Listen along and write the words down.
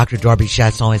Dr. Darby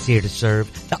Chasson is here to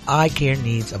serve the eye care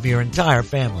needs of your entire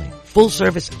family.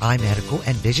 Full-service eye medical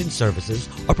and vision services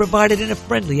are provided in a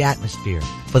friendly atmosphere.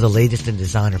 For the latest in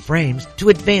designer frames to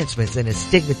advancements in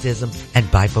astigmatism and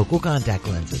bifocal contact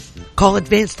lenses, call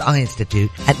Advanced Eye Institute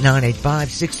at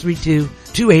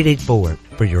 985-632-2884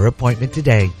 for your appointment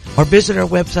today, or visit our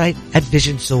website at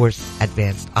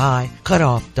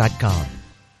VisionSourceAdvancedEyeCutoff.com.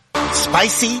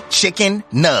 Spicy chicken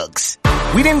nugs.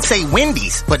 We didn't say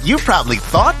Wendy's, but you probably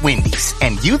thought Wendy's,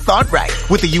 and you thought right.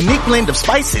 With a unique blend of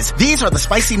spices, these are the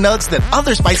spicy nugs that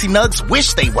other spicy nugs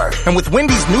wish they were. And with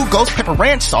Wendy's new Ghost Pepper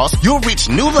Ranch sauce, you'll reach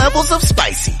new levels of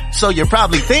spicy. So you're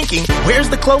probably thinking, where's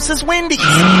the closest Wendy's?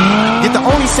 Get the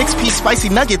only 6-piece spicy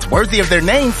nuggets worthy of their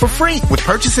name for free with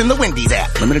purchase in the Wendy's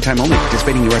app. Limited time only.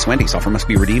 Participating U.S. Wendy's. Offer must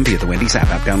be redeemed via the Wendy's app.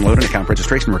 App download and account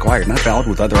registration required. Not valid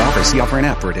with other offers. See offer and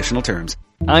app for additional terms.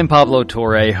 I'm Pablo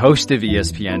Torre, host of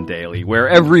ESPN Daily, where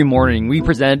every morning we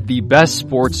present the best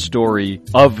sports story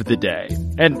of the day.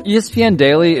 And ESPN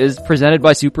Daily is presented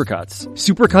by Supercuts.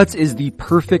 Supercuts is the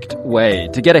perfect way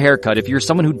to get a haircut if you're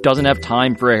someone who doesn't have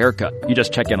time for a haircut. You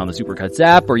just check in on the Supercuts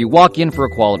app or you walk in for a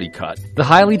quality cut. The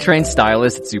highly trained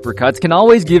stylists at Supercuts can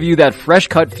always give you that fresh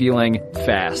cut feeling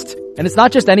fast. And it's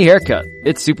not just any haircut,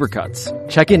 it's Supercuts.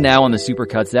 Check in now on the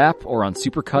Supercuts app or on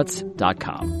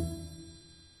supercuts.com.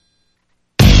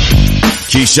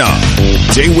 Keyshawn,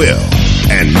 J. Will,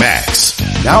 and Max.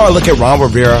 Now I look at Ron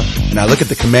Rivera and I look at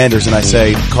the Commanders and I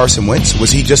say, Carson Wentz,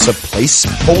 was he just a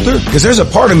placeholder? Because there's a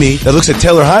part of me that looks at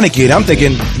Taylor Heineke and I'm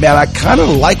thinking, man, I kind of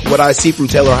like what I see from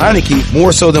Taylor Heineke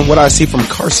more so than what I see from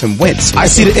Carson Wentz. I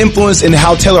see the influence in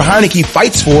how Taylor Heineke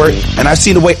fights for it, and I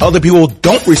see the way other people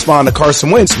don't respond to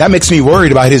Carson Wentz. That makes me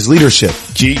worried about his leadership.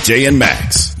 Key, J, and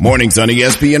Max. Mornings on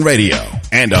ESPN Radio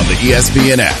and on the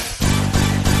ESPN app.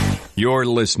 You're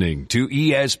listening to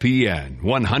ESPN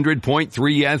 100.3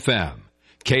 FM,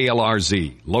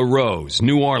 KLRZ, La Rose,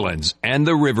 New Orleans, and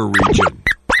the River Region.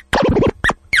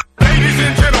 Ladies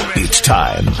and gentlemen, it's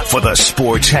time for the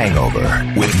Sports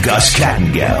Hangover with Gus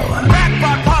Kattengell.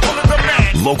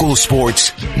 Local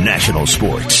sports, national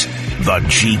sports. The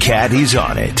G-Cat is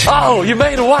on it. Oh, you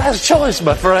made a wise choice,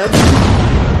 my friend.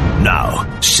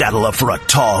 Now, saddle up for a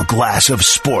tall glass of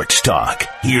sports talk.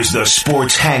 Here's the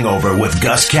Sports Hangover with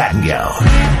Gus Kattengell.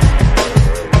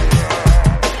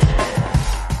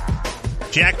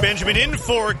 Jack Benjamin in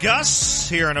for Gus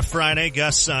here on a Friday.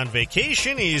 Gus on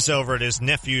vacation. He's over at his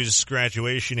nephew's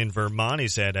graduation in Vermont.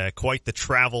 He's had quite the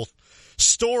travel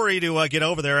story to get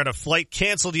over there. Had a flight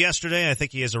canceled yesterday. I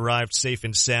think he has arrived safe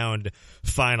and sound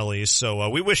finally. So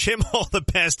we wish him all the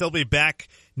best. He'll be back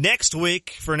next week.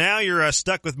 For now, you're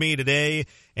stuck with me today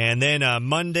and then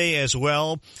Monday as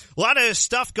well. A lot of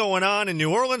stuff going on in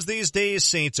New Orleans these days.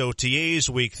 Saints OTAs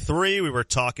week 3. We were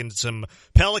talking some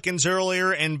Pelicans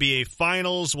earlier, NBA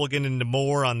Finals. We'll get into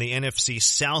more on the NFC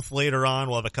South later on.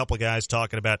 We'll have a couple guys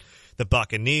talking about the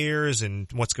Buccaneers and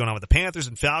what's going on with the Panthers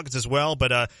and Falcons as well.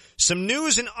 But some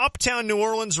news in uptown New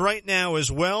Orleans right now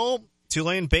as well.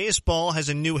 Tulane baseball has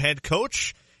a new head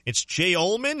coach. It's Jay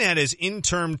Ullman, had his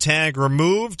interim tag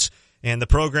removed, and the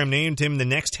program named him the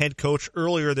next head coach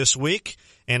earlier this week.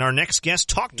 And our next guest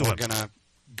talked to him. We're going to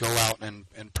go out and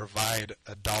provide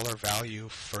a dollar value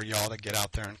for y'all to get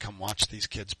out there and come watch these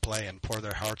kids play and pour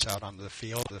their hearts out onto the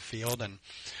field. And,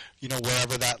 you know,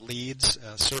 wherever that leads,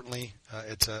 certainly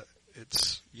it's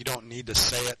you don't need to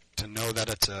say it to know that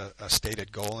it's a stated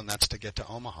goal, and that's to get to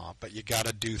Omaha. But you got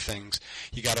to do things.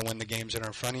 You got to win the games that are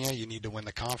in front of you. You need to win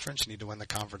the conference. You need to win the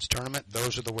conference tournament.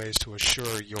 Those are the ways to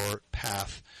assure your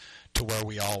path to where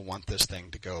we all want this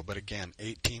thing to go. But again,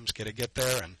 8 teams got to get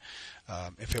there, and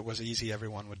if it was easy,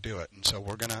 everyone would do it. And so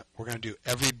we're gonna do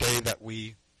every day that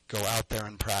we go out there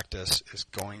and practice is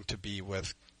going to be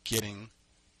with getting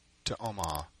to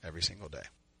Omaha every single day.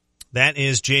 That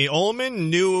is Jay Ullman,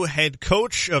 new head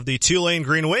coach of the Tulane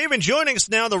Green Wave. And joining us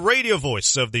now, the radio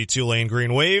voice of the Tulane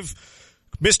Green Wave,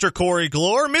 Mr. Corey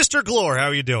Glore. Mr. Glore, how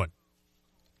are you doing?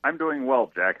 I'm doing well,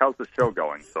 Jack. How's the show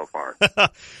going so far?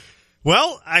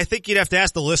 Well, I think you'd have to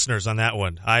ask the listeners on that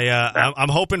one. I'm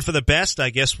hoping for the best. I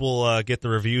guess we'll get the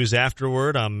reviews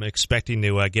afterward. I'm expecting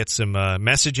to get some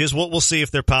messages. We'll see if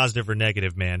they're positive or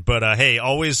negative, man. But hey,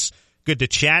 always good to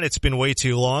chat. It's been way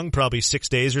too long, probably 6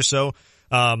 days or so.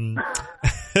 Hey,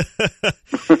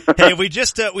 we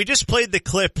just played the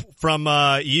clip from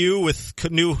you with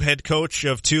new head coach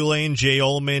of Tulane, Jay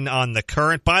Ullman, on The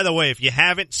Current. By the way, if you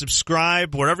haven't,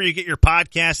 subscribe wherever you get your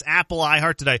podcasts, Apple,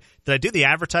 iHeart. Did I do the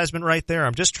advertisement right there?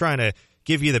 I'm just trying to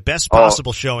give you the best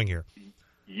possible showing here.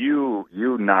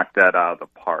 You knocked that out of the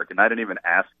park, and I didn't even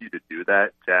ask you to do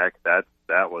that, Jack. That's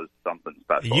that was something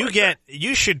special.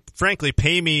 You should frankly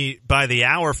pay me by the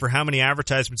hour for how many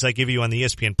advertisements I give you on the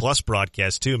ESPN Plus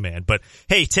broadcast too, man. But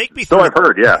hey, take me through. So I've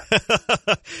heard, yeah.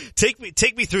 Take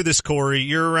me through this, Corey.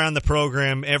 You're around the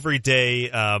program every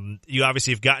day. You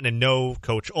obviously have gotten to know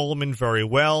Coach Ullman very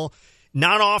well.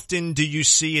 Not often do you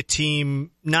see a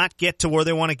team not get to where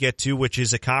they want to get to, which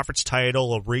is a conference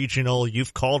title, a regional.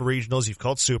 You've called regionals, you've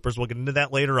called supers. We'll get into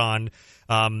that later on.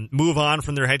 Move on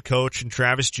from their head coach and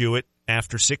Travis Jewett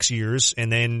after 6 years,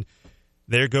 and then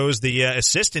there goes the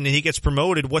assistant, and he gets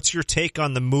promoted. What's your take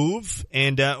on the move,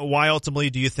 and why ultimately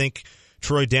do you think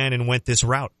Troy Dannen went this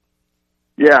route?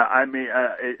 Yeah, I mean,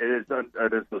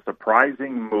 it is a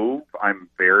surprising move. I'm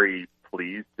very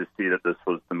pleased to see that this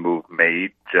was the move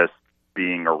made, just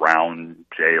being around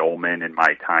Jay Ullman in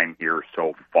my time here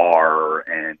so far,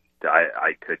 and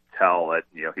I could tell that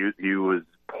he was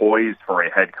poised for a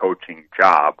head coaching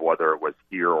job, whether it was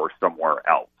here or somewhere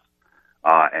else.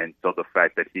 And so the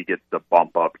fact that he gets the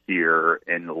bump up here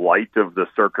in light of the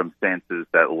circumstances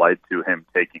that led to him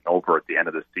taking over at the end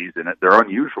of the season, they're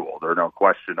unusual. There's no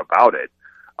question about it.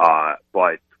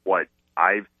 But what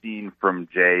I've seen from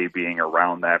Jay being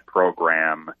around that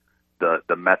program,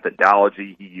 the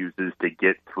methodology he uses to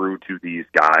get through to these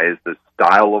guys, the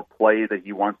style of play that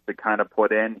he wants to kind of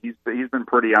put in, he's been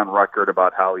pretty on record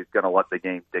about how he's going to let the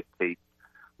game dictate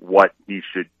what he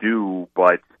should do,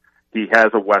 but he has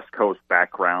a West Coast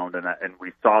background, and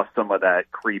we saw some of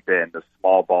that creep in, the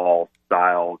small ball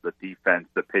style, the defense,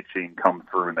 the pitching come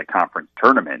through in the conference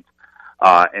tournament.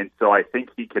 And so I think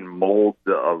he can mold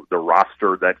the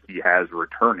roster that he has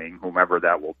returning, whomever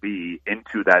that will be,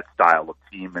 into that style of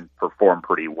team and perform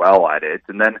pretty well at it.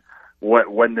 And then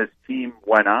when this team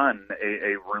went on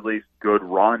a really good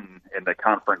run in the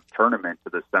conference tournament to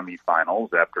the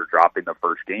semifinals after dropping the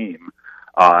first game,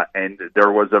 and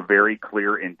there was a very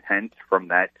clear intent from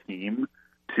that team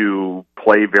to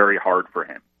play very hard for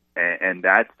him. And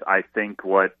that's, I think,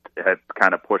 what had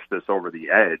kind of pushed this over the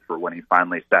edge for when he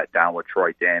finally sat down with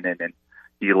Troy Dannen and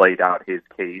he laid out his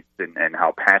case and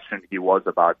how passionate he was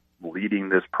about leading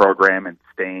this program and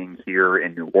staying here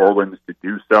in New Orleans to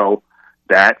do so.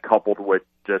 That, coupled with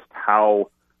just how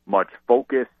much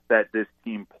focus that this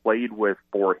team played with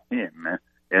for him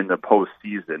in the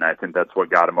postseason, I think that's what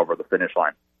got him over the finish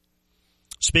line.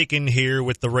 Speaking here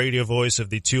with the radio voice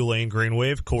of the Tulane Green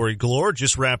Wave, Corey Glore,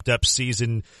 just wrapped up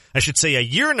season, I should say a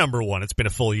year number one. It's been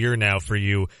a full year now for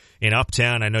you in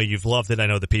Uptown. I know you've loved it. I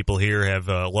know the people here have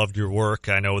loved your work.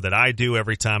 I know that I do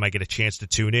every time I get a chance to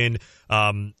tune in.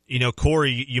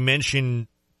 Corey, you mentioned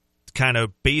kind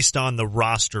of based on the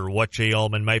roster, what Jay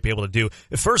Ullman might be able to do.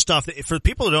 First off, for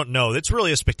people who don't know, it's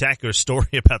really a spectacular story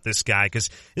about this guy, because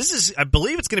this is, I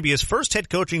believe it's going to be his first head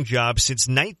coaching job since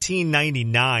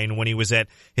 1999 when he was at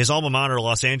his alma mater,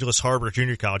 Los Angeles Harbor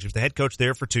Junior College. He was the head coach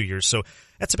there for 2 years. So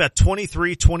that's about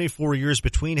 23, 24 years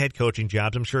between head coaching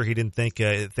jobs. I'm sure he didn't think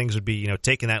things would be,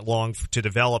 taking that long to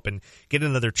develop and get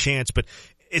another chance. But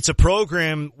it's a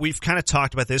program, we've kind of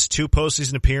talked about this, 2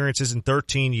 postseason appearances in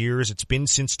 13 years. It's been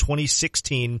since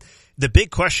 2016. The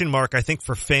big question mark, I think,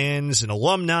 for fans and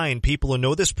alumni and people who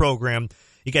know this program,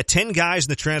 you got 10 guys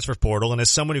in the transfer portal, and as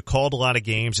someone who called a lot of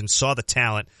games and saw the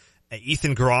talent,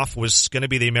 Ethan Groff was going to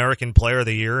be the American Player of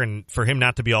the Year, and for him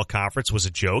not to be all conference was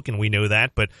a joke, and we knew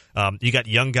that. But you got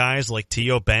young guys like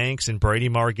T.O. Banks and Brady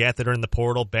Margette that are in the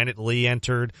portal. Bennett Lee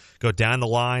entered. Go down the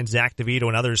line, Zach DeVito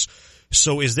and others.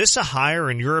 So is this a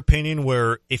hire, in your opinion,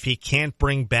 where if he can't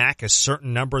bring back a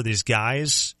certain number of these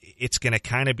guys, it's going to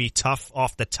kind of be tough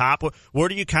off the top? Where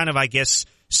do you kind of, I guess,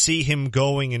 see him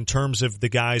going in terms of the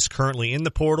guys currently in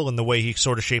the portal and the way he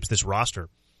sort of shapes this roster?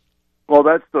 Well,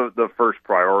 that's the first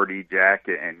priority, Jack,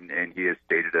 and he has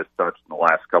stated as such in the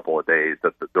last couple of days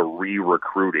that the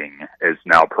re-recruiting is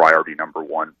now priority number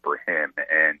one for him.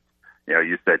 And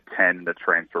you said 10, the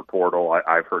transfer portal.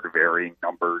 I've heard varying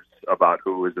numbers about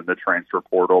who is in the transfer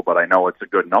portal, but I know it's a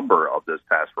good number of this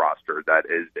past roster that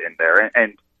is in there.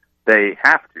 And they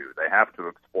have to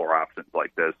explore options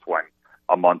like this when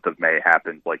a month of May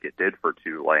happens like it did for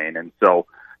Tulane. And so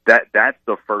that's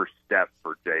the first step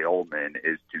for Jay Ullman,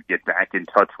 is to get back in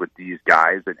touch with these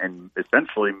guys and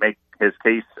essentially make his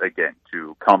case again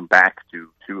to come back to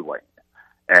Tulane.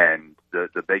 And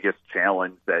the biggest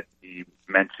challenge that he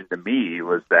mentioned to me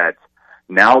was that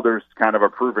now there's kind of a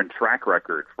proven track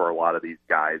record for a lot of these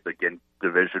guys against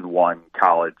Division I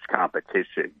college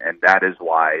competition. And that is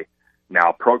why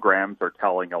now programs are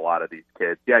telling a lot of these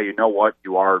kids, yeah, you know what,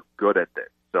 you are good at this.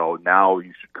 So now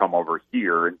you should come over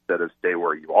here instead of stay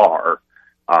where you are.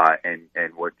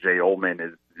 And what Jay Ullman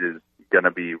is going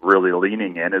to be really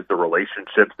leaning in is the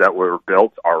relationships that were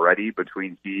built already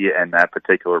between he and that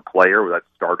particular player that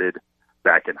started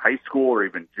back in high school or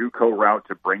even JUCO route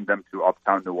to bring them to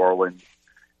Uptown New Orleans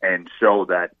and show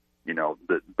that,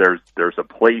 there's a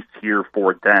place here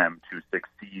for them to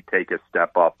succeed, take a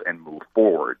step up, and move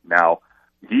forward. Now,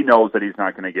 he knows that he's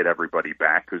not going to get everybody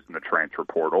back who's in the transfer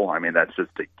portal. I mean, that's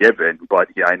just a given. But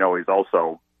I know he's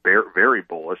also very, very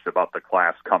bullish about the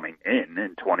class coming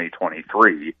in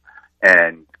 2023,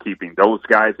 and keeping those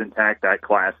guys intact. That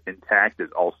class intact is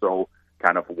also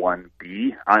kind of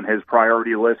 1B on his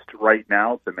priority list right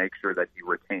now to make sure that he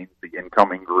retains the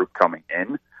incoming group coming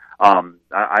in.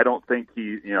 I don't think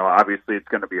obviously it's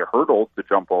going to be a hurdle to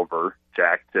jump over,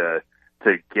 Jack, to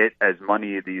get as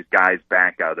many of these guys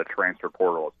back out of the transfer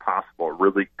portal as possible, a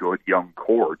really good young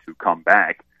core to come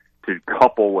back to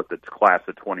couple with the class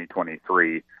of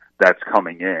 2023 that's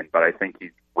coming in. But I think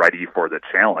he's ready for the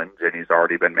challenge, and he's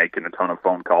already been making a ton of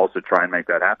phone calls to try and make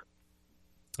that happen.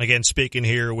 Again, speaking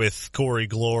here with Corey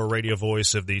Glore, radio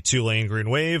voice of the Tulane Green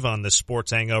Wave on the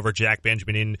Sports Hangover. Jack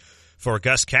Benjamin in for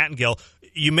Gus Kattengell.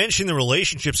 You mentioned the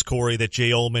relationships, Corey, that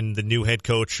Jay Ullman, the new head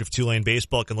coach of Tulane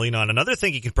baseball, can lean on. Another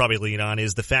thing he can probably lean on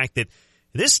is the fact that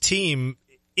this team,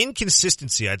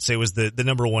 inconsistency, I'd say, was the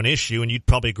number one issue, and you'd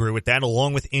probably agree with that,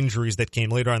 along with injuries that came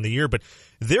later on in the year. But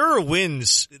there are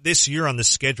wins this year on the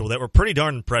schedule that were pretty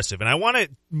darn impressive. And I want to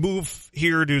move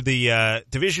here to the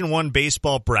Division I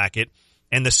baseball bracket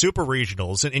and the Super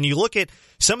Regionals. And you look at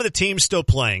some of the teams still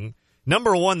playing.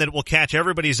 Number one that will catch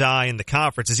everybody's eye in the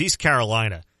conference is East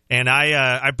Carolina. And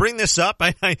I bring this up.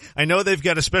 I know they've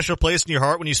got a special place in your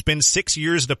heart when you spend 6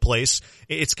 years at a place.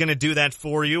 It's going to do that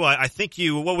for you. I think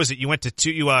what was it? You went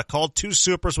to you called 2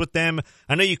 Supers with them.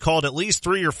 I know you called at least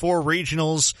 3 or 4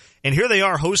 regionals. And here they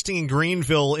are hosting in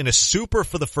Greenville in a Super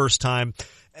for the first time.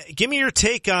 Give me your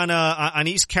take on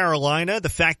East Carolina, the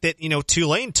fact that,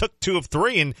 Tulane took 2 of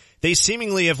 3 and they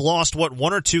seemingly have lost, 1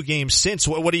 or 2 games since.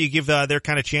 What do you give their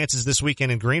kind of chances this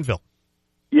weekend in Greenville?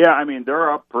 Yeah, I mean,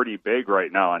 they're up pretty big right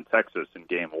now on Texas in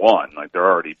game 1. Like, they're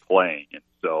already playing, and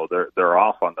so they're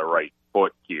off on the right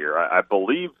foot here. I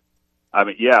believe,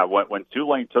 when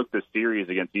Tulane took the series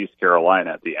against East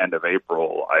Carolina at the end of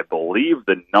April, I believe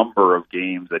the number of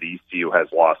games that ECU has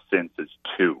lost since is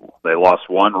 2. They lost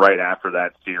 1 right after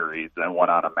that series, then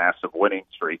went on a massive winning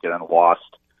streak, and then lost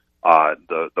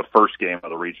the first game of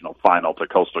the regional final to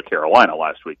Coastal Carolina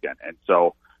last weekend. And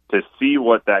so to see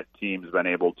what that team's been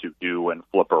able to do and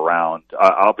flip around,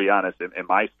 I'll be honest, in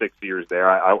my 6 years there,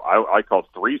 I called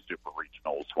 3 super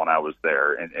regionals when I was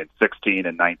there in 16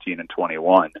 and 19 and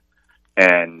 21.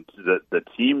 And the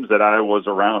teams that I was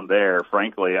around there,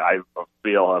 frankly, I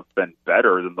feel have been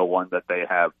better than the one that they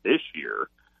have this year.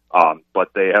 But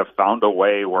they have found a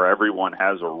way where everyone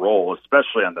has a role,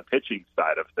 especially on the pitching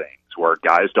side of things, where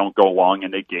guys don't go long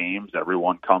into games.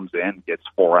 Everyone comes in, gets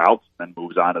 4 outs, and then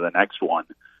moves on to the next one.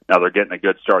 Now, they're getting a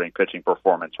good starting pitching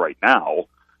performance right now,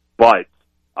 but,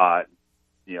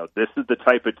 this is the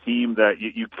type of team that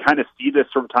you kind of see this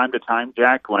from time to time,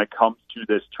 Jack, when it comes to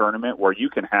this tournament, where you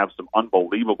can have some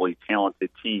unbelievably talented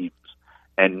teams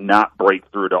and not break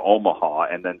through to Omaha,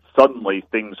 and then suddenly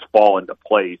things fall into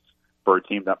place for a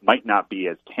team that might not be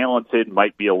as talented,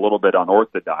 might be a little bit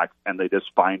unorthodox, and they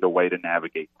just find a way to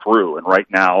navigate through. And right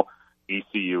now,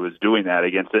 ECU is doing that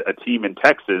against a team in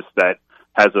Texas that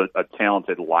has a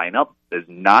talented lineup, is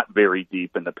not very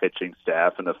deep in the pitching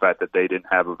staff, and the fact that they didn't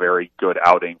have a very good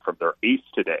outing from their ace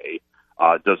today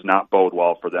does not bode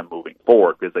well for them moving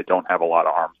forward, because they don't have a lot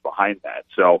of arms behind that.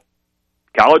 So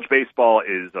college baseball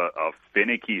is a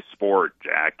finicky sport,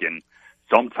 Jack, and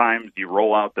sometimes you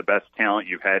roll out the best talent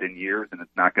you've had in years and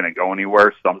it's not going to go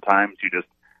anywhere. Sometimes you just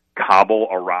cobble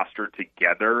a roster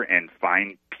together and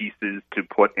find pieces to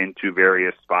put into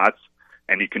various spots,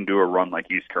 and you can do a run like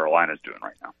East Carolina's doing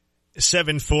right now.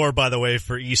 7-4, by the way,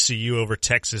 for ECU over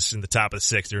Texas in the top of the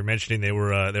 6th. They were mentioning they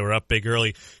were up big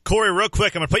early. Corey, real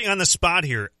quick, I'm going to put you on the spot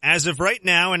here. As of right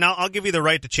now, and I'll give you the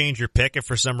right to change your pick if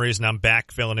for some reason I'm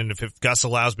back filling in, if Gus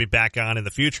allows me back on in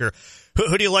the future.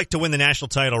 Who do you like to win the national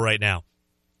title right now?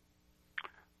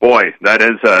 Boy, that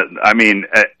is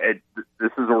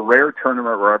this is a rare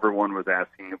tournament where everyone was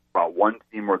asking about one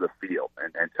team or the field,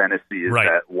 and Tennessee is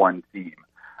that one team.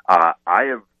 I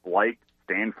have liked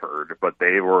Stanford, but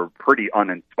they were pretty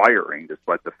uninspiring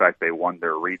despite the fact they won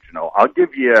their regional. I'll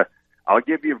give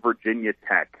you Virginia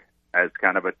Tech as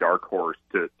kind of a dark horse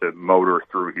to motor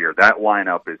through here. That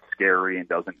lineup is scary and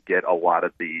doesn't get a lot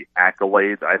of the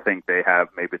accolades. I think they have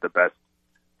maybe the best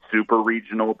super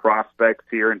regional prospects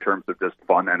here in terms of just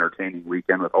fun, entertaining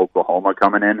weekend with Oklahoma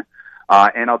coming in.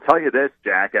 And I'll tell you this,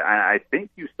 Jack, I think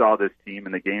you saw this team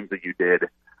in the games that you did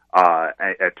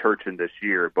at Turchin this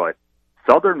year, but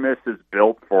Southern Miss is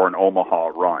built for an Omaha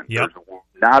run. Yep. There's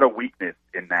not a weakness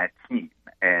in that team.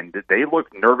 and they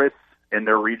looked nervous in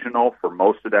their regional for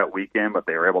most of that weekend, but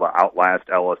they were able to outlast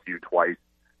LSU twice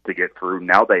to get through.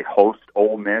 Now they host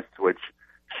Ole Miss, which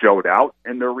showed out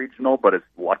in their regional, but is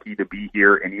lucky to be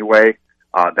here anyway.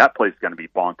 That place is going to be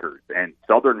bonkers. And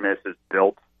Southern Miss is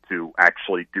built to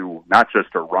actually do not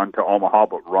just a run to Omaha,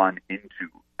 but run into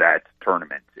that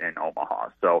tournament in Omaha.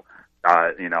 So,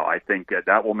 I think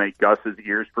that will make Gus's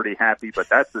ears pretty happy, but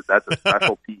that's a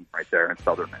special team right there in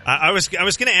Southern Miss. I was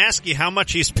going to ask you how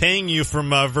much he's paying you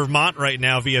from Vermont right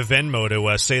now via Venmo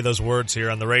to say those words here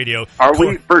on the radio. Are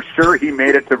we for sure he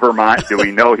made it to Vermont? Do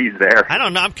we know he's there? I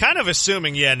don't know. I'm kind of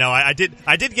assuming. Yeah, no, I did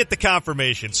get the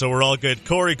confirmation, so we're all good.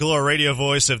 Corey Glore, radio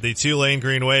voice of the Tulane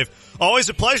Green Wave. Always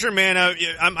a pleasure, man.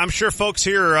 I'm sure folks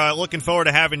here are looking forward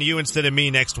to having you instead of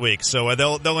me next week, so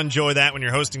they'll enjoy that when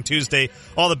you're hosting Tuesday.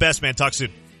 All the best, man. Talk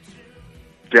soon.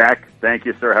 Jack, thank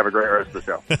you, sir. Have a great rest of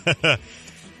the show.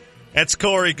 That's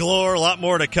Corey Glore. A lot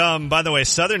more to come. By the way,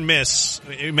 Southern Miss,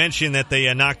 you mentioned that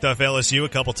they knocked off LSU a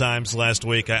couple times last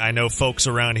week. I know folks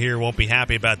around here won't be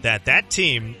happy about that. That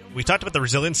team, we talked about the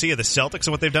resiliency of the Celtics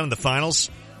and what they've done in the finals.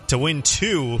 To win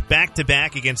 2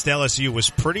 back-to-back against LSU was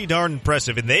pretty darn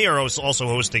impressive, and they are also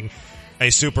hosting a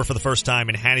Super for the first time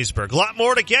in Hattiesburg. A lot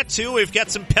more to get to. We've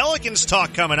got some Pelicans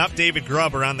talk coming up. David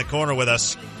Grubb around the corner with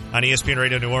us on ESPN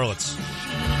Radio New Orleans.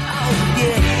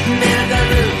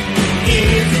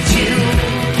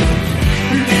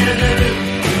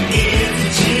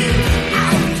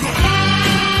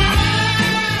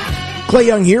 Clay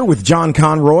Young here with John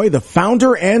Conroy, the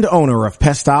founder and owner of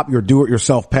Pest Stop, your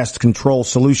do-it-yourself pest control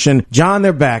solution. John,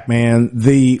 they're back, man.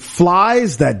 The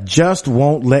flies that just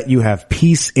won't let you have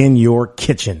peace in your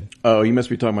kitchen. Oh, you must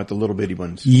be talking about the little bitty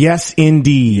ones. Yes,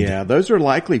 indeed. Yeah, those are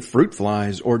likely fruit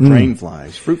flies or drain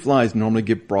flies. Fruit flies normally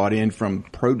get brought in from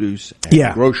produce at the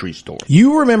grocery store.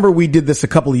 You remember we did this a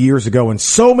couple of years ago, and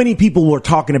so many people were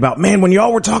talking about, man, when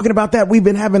y'all were talking about that, we've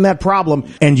been having that problem,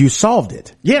 and you solved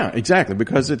it. Yeah, exactly,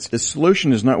 because the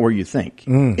solution is not where you think.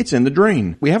 It's in the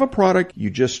drain. We have a product,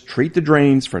 you just treat the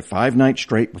drains for 5 nights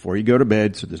straight before you go to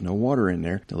bed, so there's no water in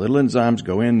there. The little enzymes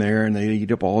go in there, and they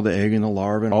eat up all the egg and the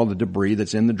larvae and all the debris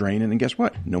that's in the drain. And then guess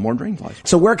what? No more drain flies.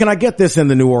 So where can I get this in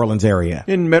the New Orleans area?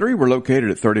 In Metairie, we're located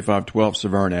at 3512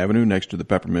 Severn Avenue next to the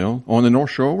Pepper Mill. On the North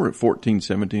Shore, we're at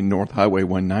 1417 North Highway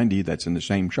 190. That's in the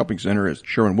same shopping center as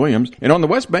Sherwin-Williams. And on the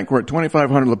West Bank, we're at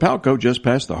 2500 LaPalco, just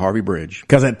past the Harvey Bridge.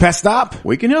 Because at Pest Stop,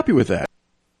 we can help you with that.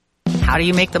 How do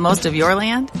you make the most of your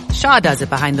land? Shaw does it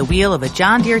behind the wheel of a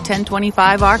John Deere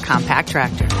 1025R compact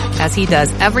tractor, as he does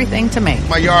everything to make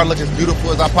my yard look as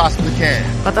beautiful as I possibly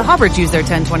can. But the Hubbards use their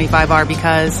 1025R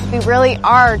because we really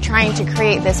are trying to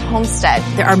create this homestead.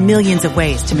 There are millions of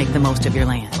ways to make the most of your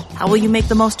land. How will you make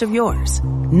the most of yours?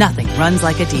 Nothing runs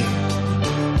like a deer.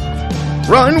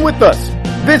 Run with us.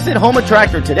 Visit Homa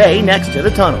Tractor today next to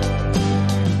the tunnel.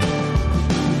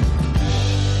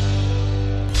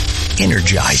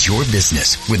 Energize your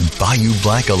business with Bayou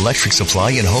Black Electric Supply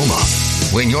in Homa.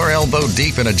 When you're elbow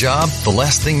deep in a job, the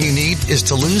last thing you need is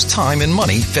to lose time and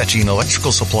money fetching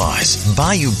electrical supplies.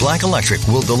 Bayou Black Electric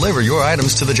will deliver your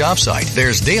items to the job site.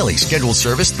 There's daily scheduled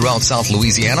service throughout South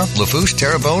Louisiana, Lafourche,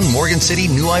 Terrebonne, Morgan City,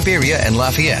 New Iberia, and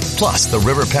Lafayette, plus the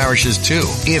river parishes too.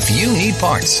 If you need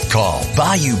parts, call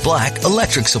Bayou Black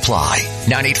Electric Supply.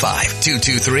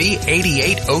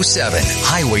 985-223-8807,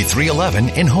 Highway 311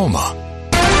 in Homa.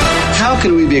 How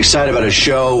can we be excited about a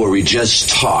show where we just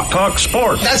talk? Talk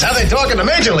sports. That's how they talk in the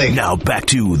Major League. Now back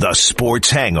to the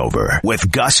Sports Hangover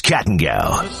with Gus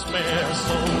Kattengell.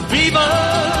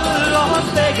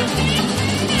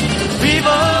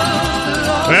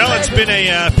 Well, it's been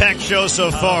a packed show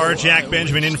so far. Jack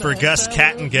Benjamin in for Gus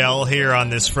Kattengell here on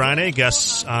this Friday.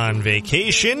 Gus on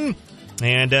vacation.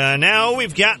 And now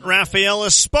we've got Rafael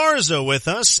Esparza with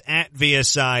us at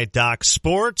VSI Doc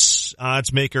Sports,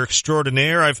 odds maker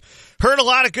extraordinaire. I've heard a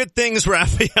lot of good things,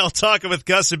 Rafael, talking with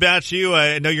Gus about you.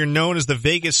 I know you're known as the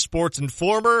Vegas Sports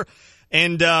Informer,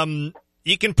 and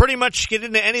you can pretty much get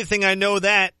into anything. I know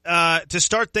that. To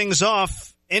start things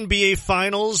off, NBA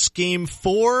Finals Game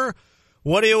 4.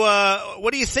 What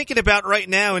are you thinking about right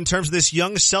now in terms of this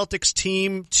young Celtics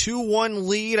team? 2-1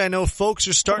 lead. I know folks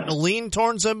are starting to lean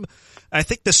towards them. I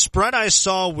think the spread I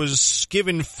saw was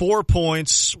given 4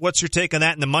 points. What's your take on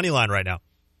that in the money line right now?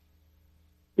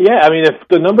 Yeah, I mean, if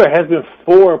the number has been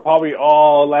 4 probably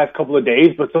all last couple of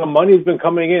days, but some money's been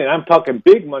coming in. I'm talking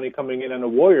big money coming in on the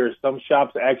Warriors. Some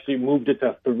shops actually moved it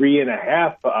to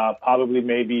 3.5, probably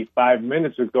maybe 5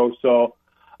 minutes ago. So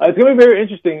it's going to be very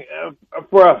interesting.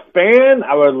 For a fan,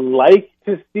 I would like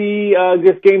to see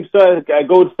this game start.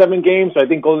 Go to 7 games, so I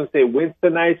think Golden State wins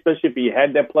tonight, especially if you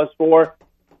had that +4.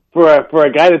 for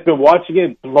a guy that's been watching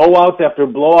it blowouts after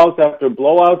blowouts after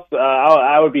blowouts,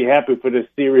 I would be happy for this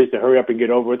series to hurry up and get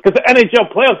over it, because the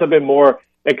NHL playoffs have been more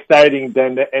exciting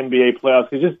than the NBA playoffs.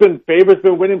 It's just been favorites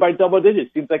been winning by double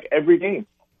digits. Seems like every game.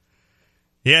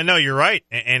 Yeah, no, you're right,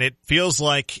 and it feels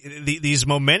like these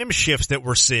momentum shifts that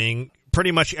we're seeing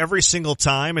pretty much every single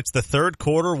time. It's the third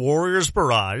quarter Warriors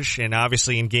barrage, and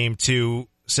obviously in Game 2,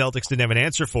 Celtics didn't have an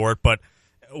answer for it, but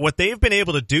what they've been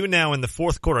able to do now in the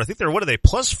fourth quarter, I think what are they,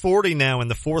 plus 40 now in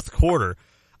the fourth quarter.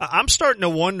 I'm starting to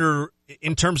wonder,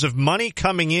 in terms of money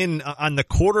coming in on the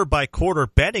quarter-by-quarter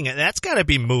betting, that's got to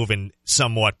be moving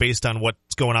somewhat based on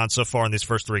what's going on so far in these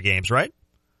first 3 games, right?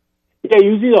 Yeah,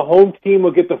 usually the home team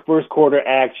will get the first quarter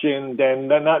action, then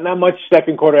not much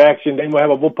second quarter action. Then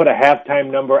we'll put a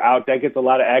halftime number out that gets a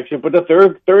lot of action. But the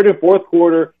third and fourth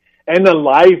quarter, and the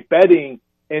live betting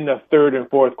in the third and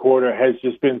fourth quarter has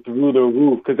just been through the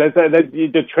roof, because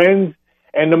the trends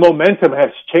and the momentum has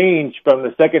changed from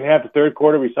the second half to third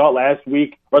quarter. We saw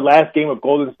it last game of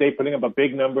Golden State putting up a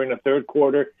big number in the third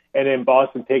quarter, and then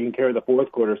Boston taking care of the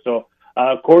fourth quarter. So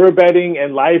quarter betting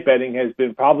and live betting has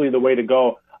been probably the way to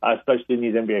go, especially in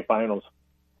these NBA Finals.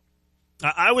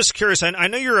 I was curious. I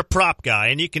know you're a prop guy,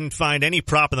 and you can find any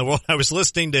prop in the world. I was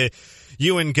listening to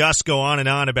you and Gus go on and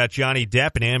on about Johnny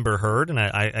Depp and Amber Heard, and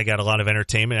I got a lot of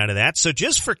entertainment out of that. So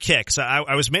just for kicks,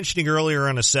 I was mentioning earlier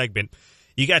on a segment,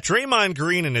 you got Draymond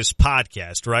Green in his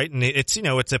podcast, right? And it's a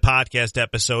podcast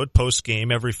episode,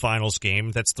 post-game, every finals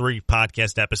game. That's 3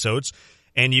 podcast episodes.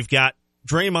 And you've got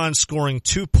Draymond scoring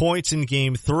 2 points in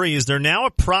Game 3. Is there now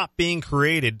a prop being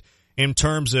created in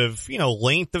terms of,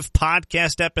 length of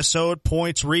podcast episode,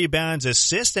 points, rebounds,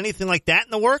 assists, anything like that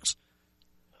in the works?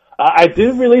 I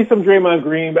did release some Draymond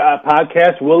Green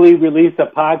podcast. Will he release a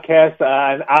podcast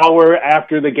an hour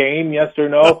after the game, yes or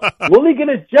no? Will he get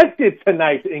ejected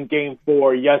tonight in Game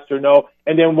 4, yes or no?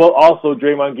 And then will also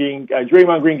Draymond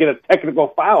Green get a technical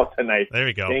foul tonight? There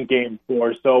you go. In Game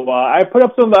 4. So I put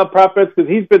up some prop bets,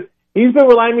 because he's been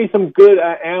relying me some good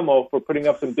ammo for putting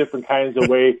up some different kinds of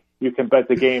way you can bet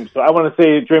the game. So I want to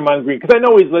say Draymond Green, because I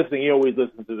know he's listening. He always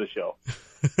listens to the show.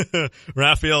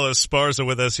 Rafael Esparza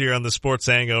with us here on the Sports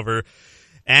Hangover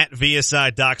at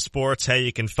VSI Doc Sports. Hey,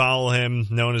 you can follow him,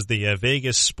 known as the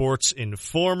Vegas Sports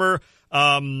Informer.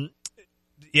 Yeah,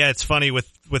 it's funny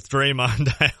with Draymond.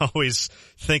 I always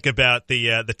think about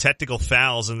the technical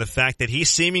fouls and the fact that he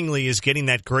seemingly is getting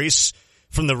that grace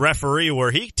from the referee, where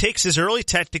he takes his early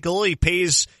technical, he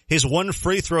pays his 1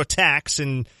 free throw tax,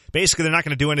 and basically they're not going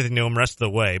to do anything to him the rest of the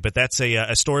way. But that's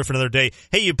a story for another day.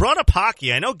 Hey, you brought up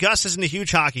hockey. I know Gus isn't a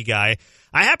huge hockey guy.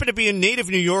 I happen to be a native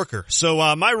New Yorker,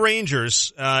 so my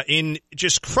Rangers in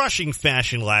just crushing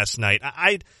fashion last night.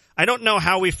 I don't know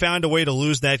how we found a way to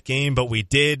lose that game, but we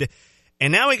did.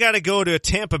 And now we got to go to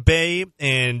Tampa Bay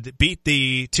and beat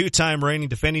the 2-time reigning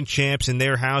defending champs in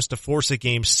their house to force a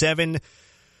Game 7.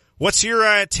 What's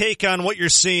your take on what you're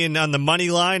seeing on the money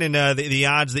line and the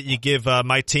odds that you give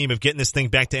my team of getting this thing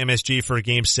back to MSG for a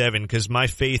Game 7? Because my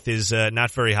faith is not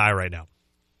very high right now.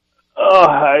 Oh,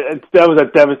 that was a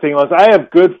devastating loss. I have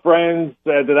good friends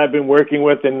that I've been working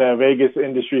with in the Vegas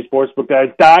industry sportsbook that are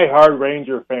diehard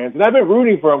Ranger fans, and I've been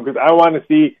rooting for them because I want to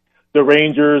see the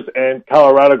Rangers and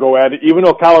Colorado go at it, even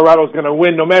though Colorado's going to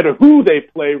win no matter who they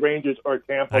play, Rangers or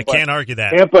Tampa. I can't argue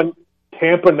that.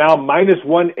 Tampa now minus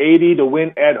 180 to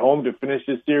win at home to finish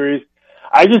this series.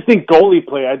 I just think goalie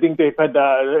play. I think they've had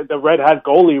the red-hot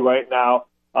goalie right now,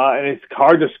 and it's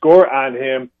hard to score on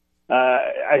him.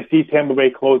 I see Tampa Bay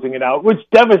closing it out, which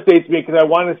devastates me because I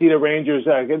want to see the Rangers.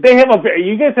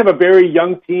 You guys have a very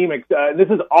young team. This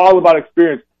is all about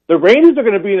experience. The Rangers are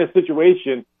going to be in a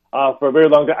situation for a very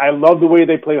long time. I love the way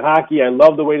they play hockey. I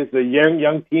love the way this is a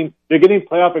young team. They're getting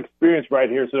playoff experience right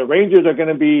here. So the Rangers are going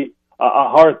to be a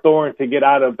hard thorn to get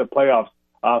out of the playoffs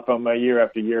from year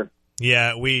after year.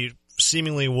 Yeah, we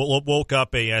seemingly woke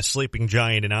up a sleeping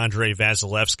giant in Andrei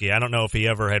Vasilevsky. I don't know if he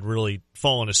ever had really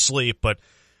fallen asleep, but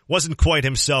wasn't quite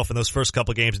himself in those first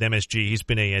couple of games in MSG. He's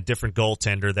been a different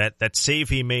goaltender. That save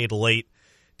he made late,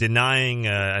 denying,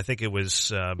 I think it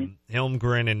was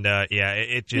Helmgren, and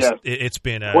it's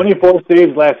been 24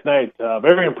 saves last night.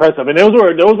 Very impressive, and those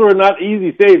were not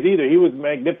easy saves either. He was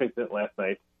magnificent last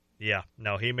night. Yeah,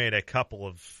 no, he made a couple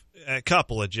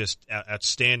of just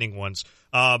outstanding ones.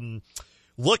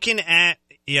 Looking at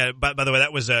by the way,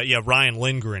 that was Ryan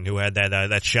Lindgren who had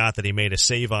that shot that he made a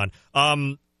save on.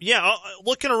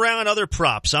 Looking around other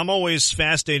props, I'm always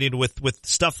fascinated with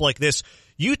stuff like this.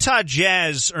 Utah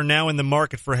Jazz are now in the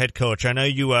market for a head coach. I know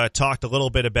you talked a little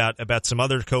bit about some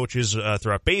other coaches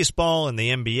throughout baseball and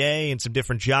the NBA and some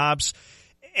different jobs.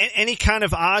 Any kind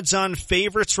of odds-on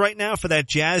favorites right now for that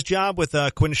Jazz job with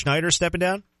Quinn Snyder stepping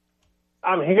down?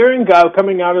 I'm hearing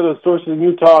coming out of the sources in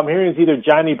Utah, I'm hearing it's either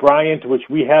Johnny Bryant, which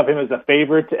we have him as a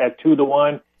favorite at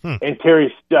 2-1, and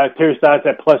Terry Stotts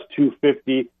at plus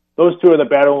 250. Those two are the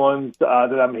better ones that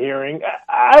I'm hearing.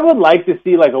 I would like to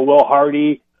see like a Will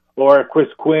Hardy or a Chris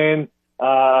Quinn,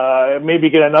 maybe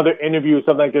get another interview or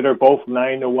something like that. They're both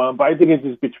 9-1, but I think it's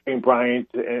just between Bryant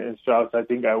and Strauss. I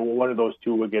think one of those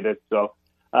two will get it. So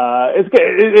it's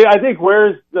good. I think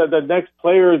where's the next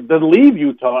player to leave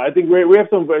Utah? I think we have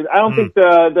some. I don't think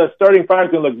the starting five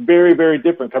is going to look very, very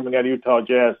different coming out of Utah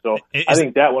Jazz. So I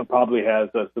think that one probably has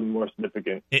some more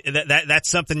significant. That's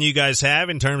something you guys have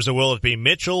in terms of, will it be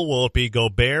Mitchell? Will it be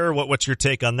Gobert? What's your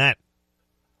take on that?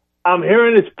 I'm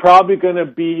hearing it's probably going to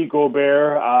be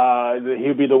Gobert.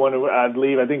 He'll be the one who I'd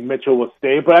leave. I think Mitchell will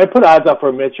stay, but I put odds up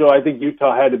for Mitchell. I think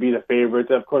Utah had to be the favorites.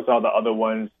 Of course, all the other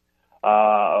ones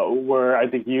were. I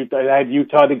think I had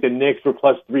Utah. I think the Knicks were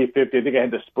plus 350. I think I had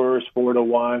the Spurs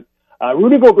 4-1.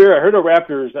 Rudy Gobert. I heard the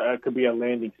Raptors could be a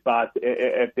landing spot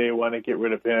if they want to get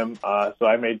rid of him. So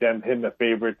I made him the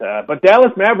favorite. But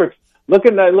Dallas Mavericks. Look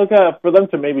for them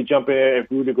to maybe jump in if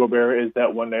Rudy Gobert is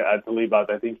that one to leave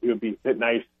out. I think he would be fit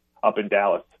nice up in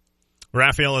Dallas.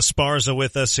 Rafael Esparza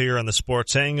with us here on the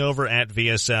Sports Hangover at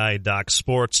VSI Doc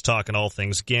Sports, talking all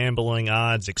things gambling,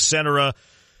 odds, etc.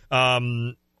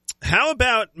 How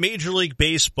about Major League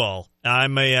Baseball?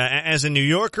 I'm as a New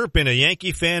Yorker, been a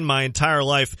Yankee fan my entire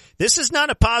life. This is not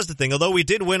a positive thing, although we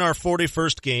did win our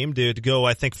 41st game to go,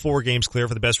 I think, 4 games clear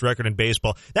for the best record in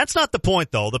baseball. That's not the point,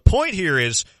 though. The point here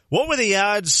is, what were the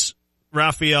odds,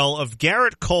 Rafael, of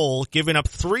Garrett Cole giving up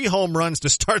 3 home runs to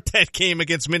start that game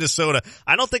against Minnesota?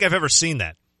 I don't think I've ever seen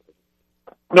that.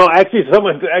 No, actually,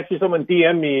 someone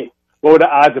DM'd me. What were the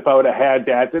odds if I would have had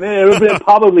that? And it would have been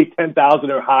probably 10,000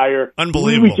 or higher.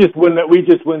 Unbelievable. We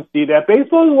just wouldn't see that.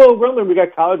 Baseball is a little rumbling. We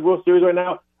got College World Series right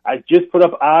now. I just put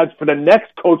up odds for the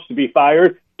next coach to be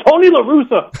fired. Tony La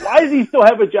Russa. Why does he still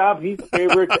have a job? He's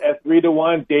favorite at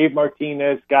 3-1. Dave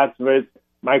Martinez, Scott Smith,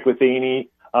 Mike Matheny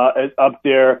is up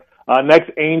there.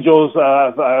 Next Angels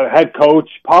head coach,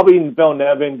 probably Bill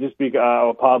Nevin, just because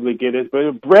I'll probably get it.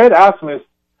 But Brad Ausmus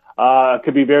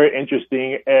could be very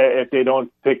interesting if they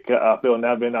don't pick Phil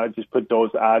Nevin. I just put those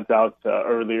odds out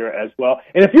earlier as well.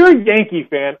 And if you're a Yankee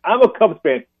fan, I'm a Cubs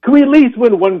fan. Can we at least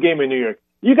win 1 game in New York?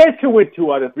 You guys can win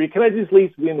 2 out of 3. Can I just at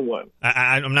least win 1?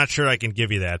 I'm not sure I can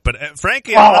give you that, but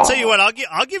frankly, I'll tell you what.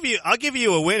 I'll give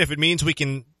you a win if it means we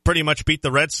can pretty much beat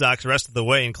the Red Sox the rest of the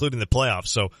way, including the playoffs.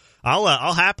 So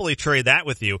I'll happily trade that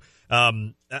with you.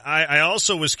 I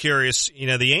also was curious,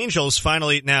 the Angels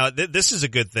finally, now this is a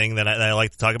good thing that I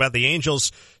like to talk about. The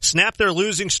Angels snapped their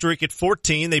losing streak at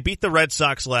 14. They beat the Red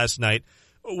Sox last night.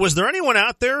 Was there anyone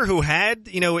out there who had,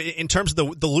 in terms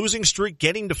of the losing streak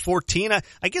getting to 14?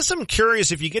 I guess I'm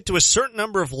curious, if you get to a certain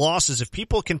number of losses, if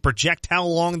people can project how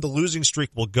long the losing streak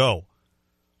will go.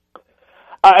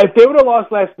 If they would have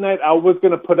lost last night, I was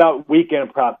going to put out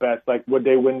weekend prop bets, like would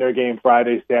they win their game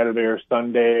Friday, Saturday, or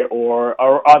Sunday, or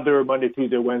other Monday,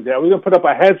 Tuesday, Wednesday. I was going to put up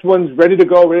a heads ones ready to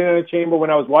go, ready in the chamber when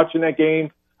I was watching that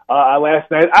game last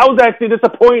night. I was actually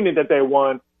disappointed that they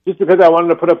won, just because I wanted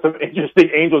to put up some interesting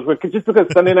Angels, just because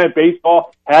Sunday Night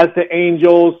Baseball has the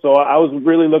Angels, so I was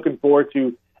really looking forward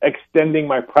to extending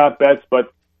my prop bets,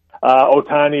 but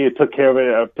Ohtani took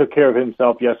care of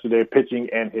himself yesterday, pitching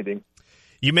and hitting.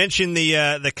 You mentioned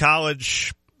the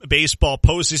college baseball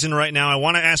postseason right now. I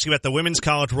want to ask you about the Women's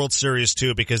College World Series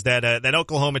too, because that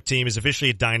Oklahoma team is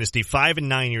officially a dynasty, 5 in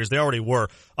 9 years. They already were.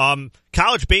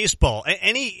 College baseball,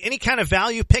 any kind of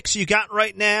value picks you got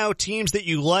right now, teams that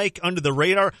you like under the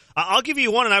radar? I'll give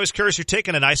you one, and I was curious you're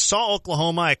taking it. I saw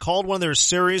Oklahoma. I called one of their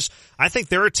series. I think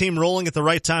they're a team rolling at the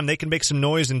right time. They can make some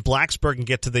noise in Blacksburg and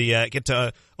get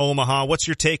to Omaha. What's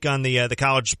your take on the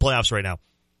college playoffs right now?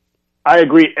 I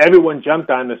agree. Everyone jumped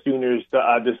on the Sooners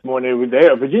this morning.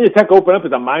 Virginia Tech opened up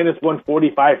as a minus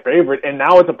 145 favorite, and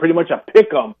now it's pretty much a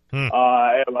pick 'em.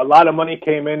 A lot of money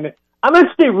came in. I'm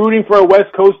actually rooting for a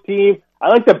West Coast team. I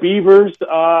like the Beavers,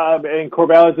 and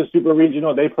Corvallis is super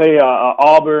regional. They play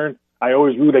Auburn. I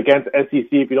always root against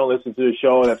SEC if you don't listen to the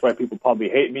show. That's why people probably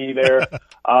hate me there.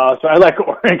 So I like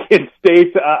Oregon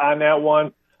State on that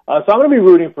one. So I'm going to be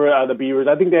rooting for the Beavers.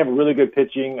 I think they have really good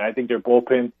pitching. I think their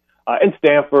bullpen. In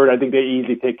Stanford, I think they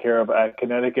easily take care of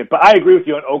Connecticut. But I agree with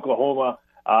you on Oklahoma.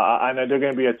 I know they're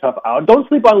going to be a tough out. Don't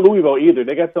sleep on Louisville either.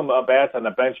 They got some bats on the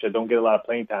bench that don't get a lot of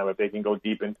playing time if they can go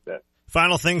deep into that.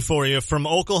 Final thing for you, from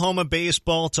Oklahoma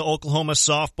baseball to Oklahoma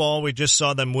softball, we just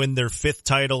saw them win their 5th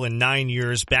title in 9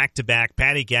 years, back-to-back.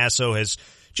 Patty Gasso has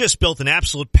just built an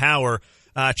absolute power.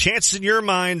 Chances in your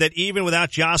mind that even without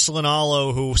Jocelyn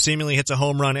Alo, who seemingly hits a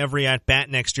home run every at-bat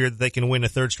next year, that they can win a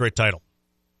 3rd straight title?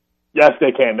 Yes,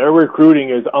 they can. Their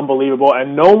recruiting is unbelievable,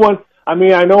 and I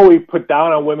mean, I know we put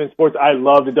down on women's sports. I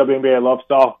love the WNBA. I love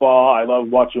softball. I love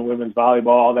watching women's volleyball,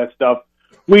 all that stuff.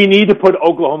 We need to put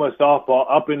Oklahoma softball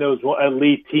up in those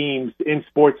elite teams in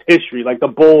sports history, like the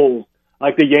Bulls,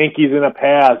 like the Yankees in the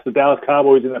past, the Dallas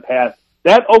Cowboys in the past.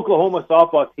 That Oklahoma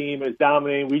softball team is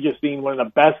dominating. We just seen one of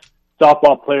the best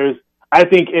softball players, I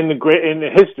think, in the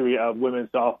history of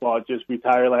women's softball just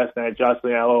retire last night,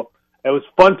 Jocelyn Allo. It was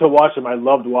fun to watch them. I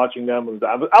loved watching them.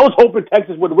 I was hoping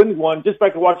Texas would win one just so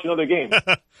I could watch another game.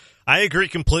 I agree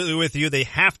completely with you. They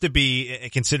have to be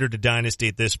considered a dynasty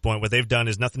at this point. What they've done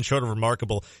is nothing short of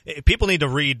remarkable. People need to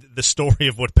read the story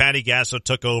of what Patty Gasso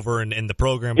took over and the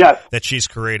program that she's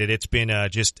created. It's been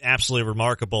just absolutely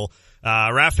remarkable.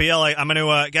 Raphael, I'm going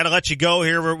to got to let you go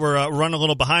here. We're running a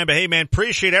little behind, but hey, man,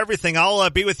 appreciate everything. I'll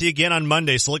be with you again on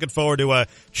Monday, so looking forward to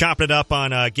chopping it up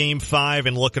on Game 5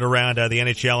 and looking around the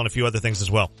NHL and a few other things as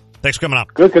well. Thanks for coming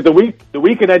up. Good, because the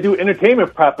weekend I do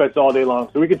entertainment prop bets all day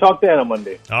long, so we can talk that on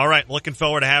Monday. All right, looking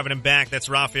forward to having him back. That's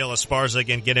Raphael Esparza.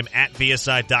 Again, get him at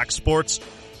BSI Doc Sports.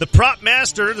 The prop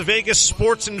master, the Vegas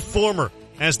sports informer,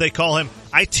 as they call him.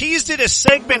 I teased it a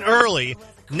segment early.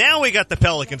 Now we got the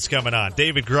Pelicans coming on.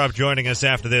 David Grubb joining us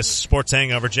after this Sports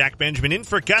Hangover. Jack Benjamin in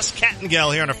for Gus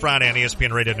Kattengell here on a Friday on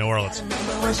ESPN Radio New Orleans.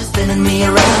 She's spinning me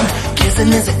around. Kissing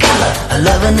is a color, a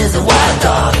loving is a wild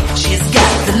dog. She's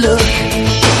got the look.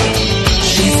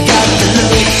 She's got the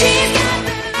look.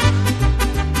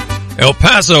 El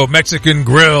Paso Mexican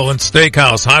Grill and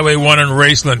Steakhouse, Highway 1 in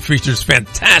Raceland, features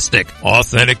fantastic,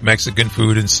 authentic Mexican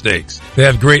food and steaks. They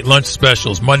have great lunch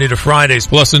specials Monday to Fridays,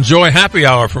 plus enjoy happy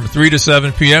hour from 3 to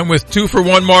 7 p.m. with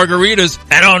 2-for-1 margaritas.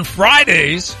 And on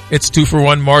Fridays, it's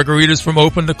 2-for-1 margaritas from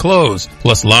open to close,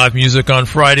 plus live music on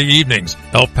Friday evenings.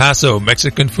 El Paso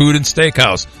Mexican Food and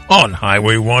Steakhouse on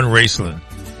Highway 1 Raceland.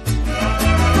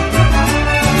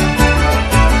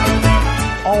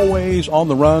 Always on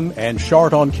the run and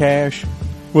short on cash?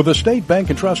 With the State Bank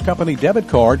and Trust Company debit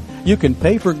card, you can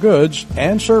pay for goods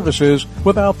and services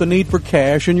without the need for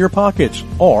cash in your pockets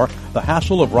or the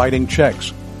hassle of writing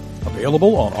checks.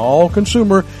 Available on all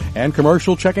consumer and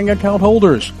commercial checking account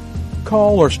holders.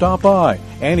 Call or stop by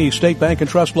any State Bank and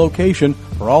Trust location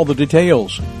for all the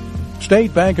details.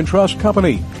 State Bank and Trust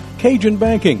Company. Cajun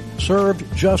banking, served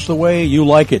just the way you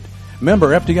like it. Member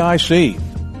FDIC.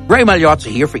 Ray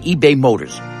Magliozzi here for eBay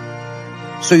Motors.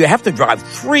 So you have to drive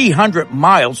 300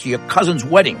 miles to your cousin's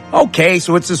wedding. Okay,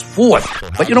 so it's his fourth.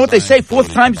 But you know what they say,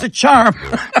 fourth time's the charm.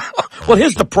 Well,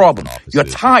 here's the problem. Your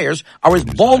tires are as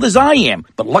bald as I am.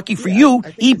 But lucky for you,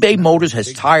 eBay Motors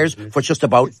has tires for just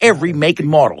about every make and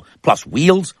model. Plus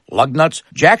wheels, lug nuts,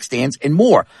 jack stands, and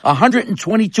more.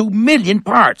 122 million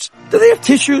parts. Do they have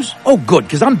tissues? Oh, good,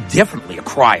 because I'm definitely a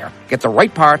crier. Get the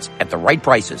right parts at the right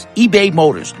prices. eBay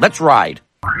Motors. Let's ride.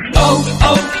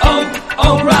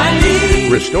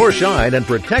 O'Reilly. Restore shine and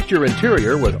protect your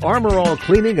interior with Armor All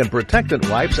cleaning and protectant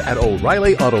wipes at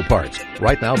O'Reilly Auto Parts.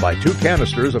 Right now, buy 2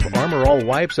 canisters of Armor All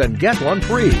wipes and get 1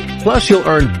 free. Plus, you'll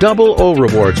earn double O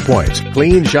Rewards points.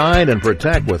 Clean, shine, and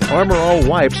protect with Armor All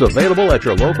wipes available at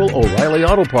your local O'Reilly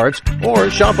Auto Parts or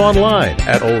shop online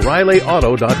at O'Reilly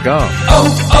Auto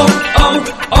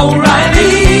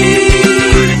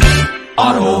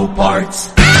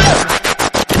Parts.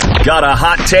 Got a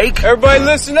hot take? Everybody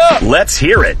listen up. Let's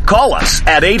hear it. Call us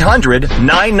at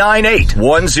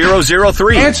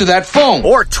 800-998-1003. Answer that phone.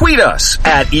 Or tweet us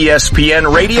at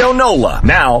ESPN Radio NOLA.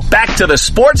 Now, back to the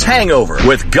Sports Hangover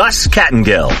with Gus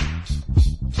Kattengell.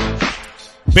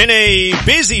 Been a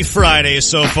busy Friday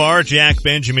so far. Jack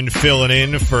Benjamin filling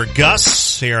in for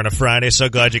Gus here on a Friday. So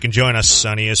glad you can join us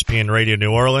on ESPN Radio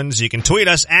New Orleans. You can tweet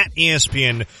us at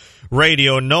ESPN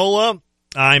Radio NOLA.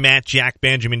 I'm at Jack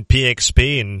Benjamin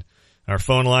PXP, and our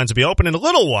phone lines will be open in a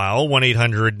little while,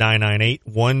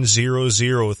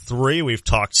 1-800-998-1003. We've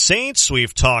talked Saints.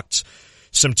 We've talked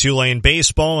some Tulane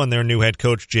baseball and their new head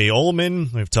coach, Jay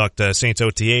Ullman. We've talked Saints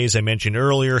OTAs, I mentioned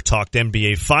earlier, talked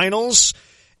NBA Finals.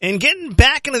 And getting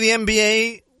back into the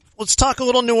NBA, let's talk a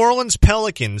little New Orleans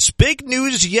Pelicans. Big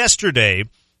news yesterday.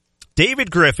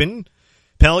 David Griffin,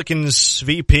 Pelicans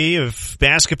VP of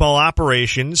basketball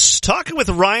operations, talking with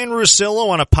Ryan Russillo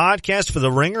on a podcast for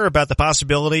The Ringer about the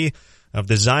possibility of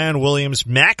the Zion Williams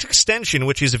max extension,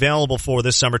 which is available for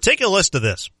this summer. Take a list of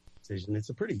this. It's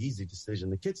a pretty easy decision.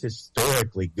 The kid's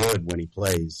historically good when he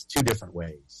plays 2 different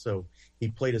ways. So he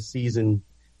played a season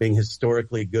being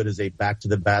historically good as a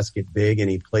back-to-the-basket big, and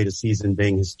he played a season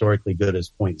being historically good as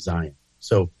point Zion.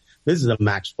 So this is a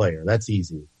max player. That's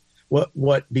easy.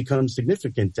 What becomes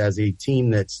significant as a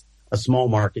team that's a small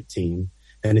market team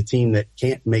and a team that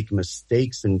can't make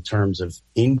mistakes in terms of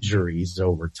injuries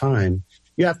over time,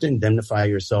 You have to indemnify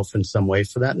yourself in some way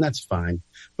for that, and that's fine.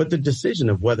 But the decision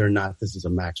of whether or not this is a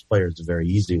max player is a very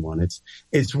easy one.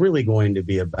 It's really going to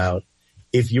be about,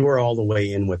 if you are all the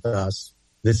way in with us,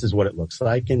 this is what it looks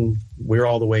like. And we're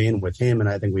all the way in with him, and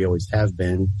I think we always have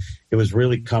been. It was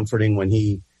really comforting when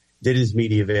he did his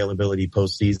media availability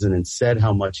postseason and said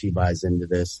how much he buys into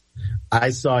this.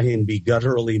 I saw him be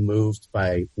gutturally moved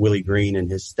by Willie Green and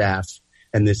his staff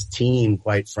and this team,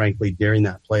 quite frankly, during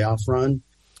that playoff run.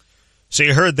 So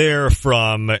you heard there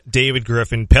from David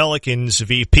Griffin, Pelicans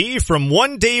VP. From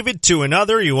one David to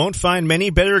another, you won't find many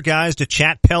better guys to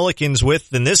chat Pelicans with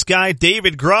than this guy,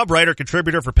 David Grubb, writer,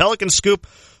 contributor for Pelican Scoop,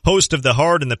 host of the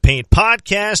Hard in the Paint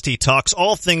podcast. He talks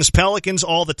all things Pelicans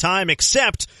all the time,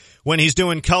 except when he's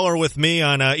doing color with me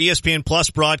on ESPN Plus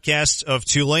broadcasts of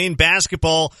Tulane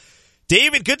basketball.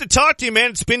 David, good to talk to you, man.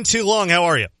 It's been too long. How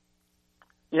are you?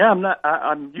 Yeah,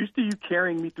 I'm used to you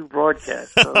carrying me through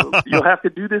broadcasts, so you'll have to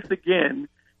do this again.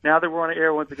 Now that we're on the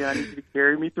air once again, I need you to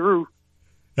carry me through.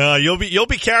 You'll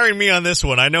be carrying me on this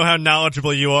one. I know how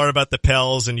knowledgeable you are about the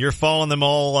Pels, and you're following them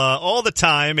all the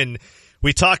time. And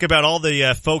we talk about all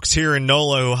the folks here in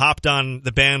NOLA who hopped on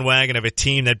the bandwagon of a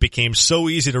team that became so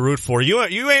easy to root for.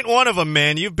 You ain't one of them,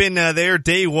 man. You've been there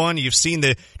day one. You've seen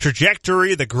the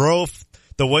trajectory, the growth,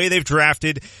 the way they've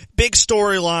drafted. Big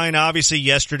storyline, obviously,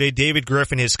 yesterday. David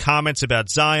Griffin, his comments about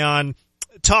Zion,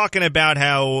 talking about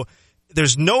how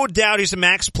there's no doubt he's a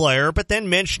max player, but then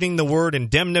mentioning the word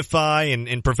indemnify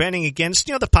and preventing against,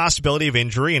 the possibility of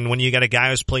injury. And when you got a guy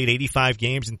who's played 85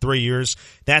 games in 3 years,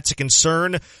 that's a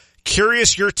concern.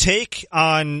 Curious your take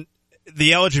on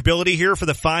the eligibility here for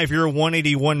the 5-year,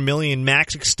 $181 million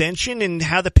max extension and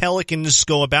how the Pelicans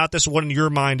go about this. What in your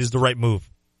mind is the right move?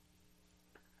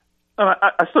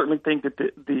 I certainly think that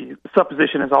the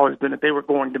supposition has always been that they were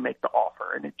going to make the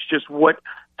offer, and it's just what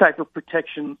type of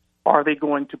protections are they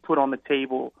going to put on the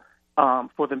table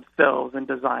for themselves, and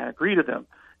does Zion agree to them?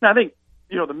 Now, I think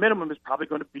the minimum is probably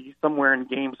going to be somewhere in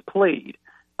games played,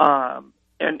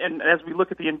 and as we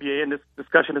look at the NBA, and this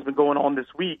discussion has been going on this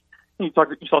week, you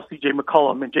saw C.J.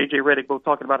 McCollum and J.J. Redick both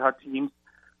talking about how teams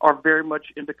are very much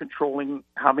into controlling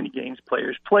how many games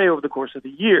players play over the course of the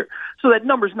year. So that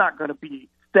number's not going to be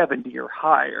 70 or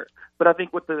higher. But I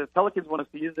think what the Pelicans want to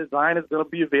see is that Zion is going to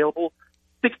be available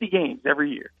 60 games every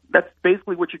year. That's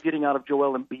basically what you're getting out of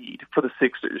Joel Embiid for the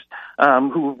Sixers,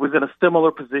 who was in a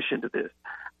similar position to this.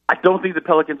 I don't think the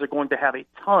Pelicans are going to have a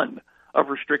ton of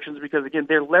restrictions because, again,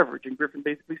 they're leverage, and Griffin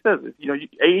basically says this.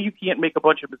 You can't make a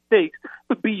bunch of mistakes,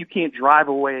 but B, you can't drive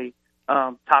away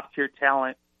top-tier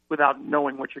talent without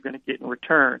knowing what you're going to get in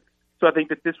return. So I think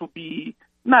that this will be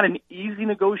not an easy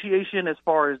negotiation as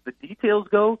far as the details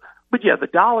go, but yeah, the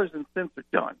dollars and cents are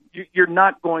done. You're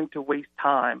not going to waste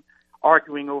time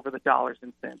arguing over the dollars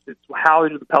and cents. It's how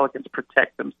do the Pelicans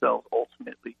protect themselves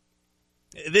ultimately.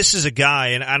 This is a guy,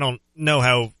 and I don't know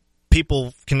how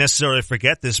people can necessarily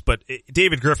forget this, but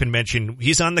David Griffin mentioned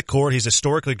he's on the court. He's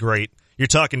historically great. You're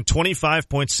talking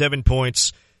 25.7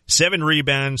 points, 7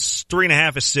 rebounds,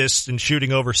 3.5 assists, and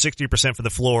shooting over 60% for the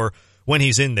floor when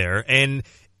he's in there. And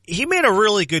he made a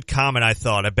really good comment, I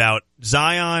thought, about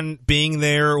Zion being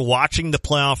there, watching the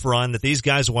playoff run that these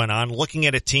guys went on, looking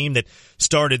at a team that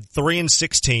started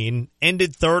 3-16,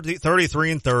 ended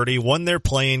 33-30, won their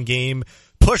play-in game,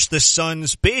 pushed the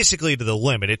Suns basically to the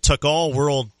limit. It took all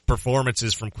world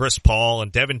performances from Chris Paul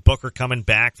and Devin Booker coming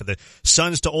back for the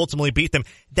Suns to ultimately beat them.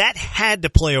 That had to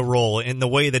play a role in the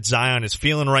way that Zion is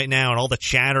feeling right now and all the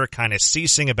chatter kind of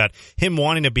ceasing about him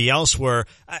wanting to be elsewhere.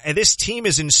 This team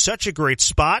is in such a great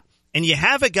spot, and you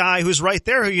have a guy who's right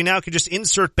there who you now can just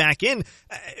insert back in.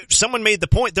 Someone made the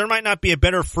point there might not be a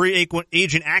better free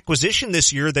agent acquisition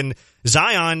this year than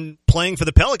Zion playing for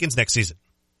the Pelicans next season.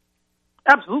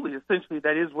 Absolutely. Essentially,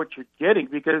 that is what you're getting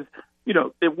because,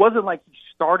 it wasn't like he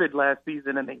started last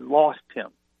season and they lost him.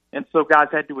 And so guys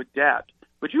had to adapt.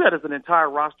 But you had as an entire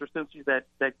roster essentially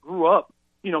that grew up,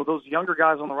 those younger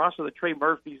guys on the roster, the Trey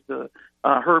Murphys, the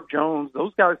Herb Jones,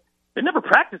 those guys, they never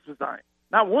practiced with Zion,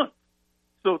 not once.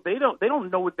 So they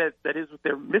don't know what that is, what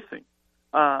they're missing.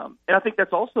 And I think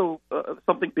that's also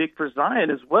something big for Zion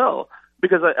as well,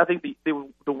 because I think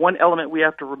the one element we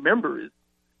have to remember is,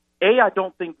 I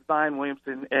don't think Zion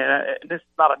Williamson, and this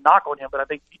is not a knock on him, but I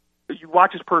think you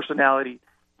watch his personality,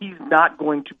 he's not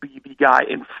going to be the guy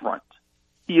in front.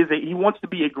 He wants to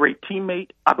be a great teammate.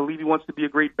 I believe he wants to be a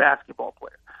great basketball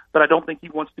player, but I don't think he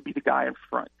wants to be the guy in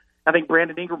front. I think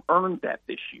Brandon Ingram earned that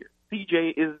this year.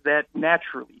 CJ is that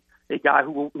naturally, a guy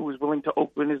who is willing to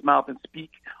open his mouth and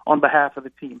speak on behalf of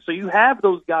the team. So you have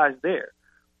those guys there,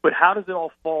 but how does it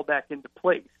all fall back into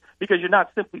place? Because you're not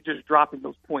simply just dropping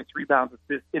those points, rebounds,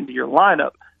 assists into your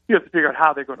lineup. You have to figure out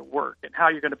how they're going to work and how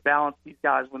you're going to balance these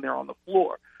guys when they're on the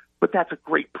floor. But that's a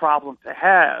great problem to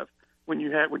have when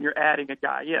you're adding a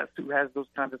guy, yes, who has those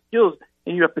kinds of skills,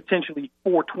 and you have potentially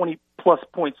 4 20-plus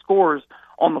point scorers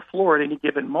on the floor at any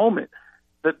given moment.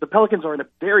 The Pelicans are in a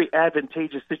very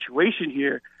advantageous situation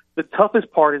here. The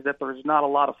toughest part is that there's not a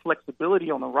lot of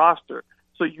flexibility on the roster,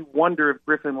 so you wonder if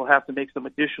Griffin will have to make some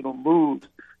additional moves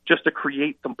just to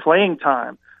create some playing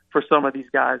time for some of these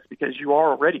guys, because you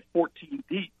are already 14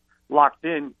 deep locked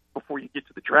in before you get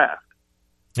to the draft.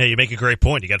 Yeah, you make a great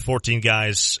point. You got 14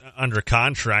 guys under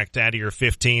contract out of your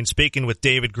 15. Speaking with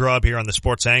David Grubb here on the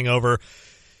Sports Hangover.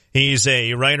 He's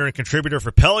a writer and contributor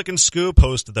for Pelican Scoop,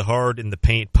 host of the Hard in the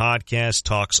Paint podcast,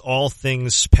 talks all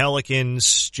things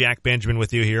Pelicans. Jack Benjamin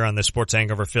with you here on the Sports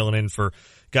Hangover, filling in for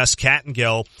Gus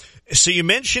Kattengell. So you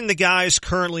mentioned the guys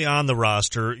currently on the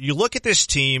roster. You look at this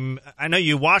team, I know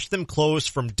you watched them close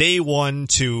from day one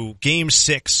to game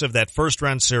 6 of that first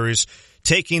round series,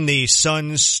 taking the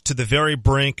Suns to the very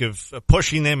brink of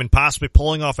pushing them and possibly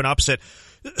pulling off an upset.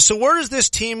 So where does this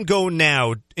team go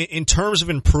now in terms of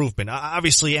improvement?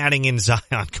 Obviously, adding in Zion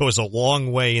goes a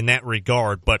long way in that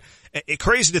regard, but it's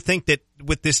crazy to think that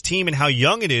with this team and how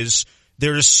young it is,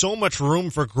 there's so much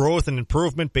room for growth and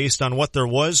improvement based on what there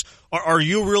was. Are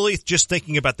you really just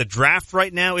thinking about the draft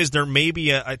right now? Is there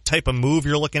maybe a type of move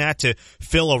you're looking at to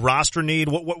fill a roster need?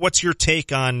 What's your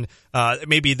take on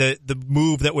maybe the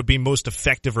move that would be most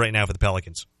effective right now for the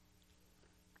Pelicans?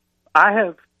 I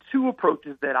have 2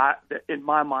 approaches that in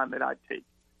my mind that I'd take.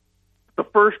 The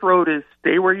first road is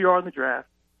stay where you are in the draft.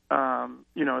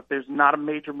 If there's not a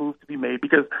major move to be made,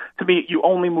 because to me, you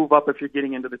only move up if you're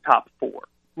getting into the top 4.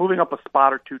 Moving up a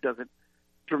spot or 2 doesn't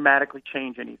dramatically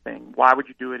change anything. Why would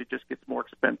you do it? It just gets more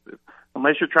expensive.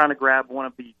 Unless you're trying to grab one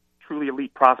of the truly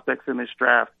elite prospects in this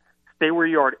draft, stay where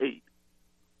you are at 8.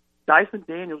 Dyson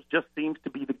Daniels just seems to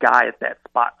be the guy at that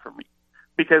spot for me,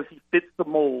 because he fits the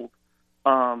mold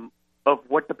of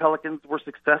what the Pelicans were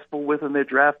successful with in their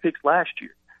draft picks last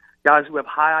year. Guys who have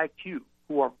high IQ,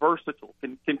 who are versatile,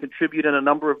 can contribute in a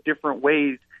number of different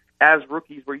ways as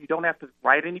rookies, where you don't have to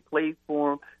write any plays for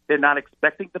them. They're not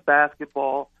expecting the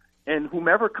basketball. And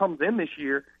whomever comes in this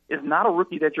year is not a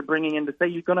rookie that you're bringing in to say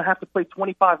you're going to have to play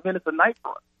 25 minutes a night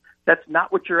for us. That's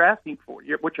not what you're asking for.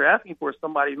 What you're asking for is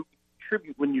somebody who can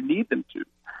contribute when you need them to.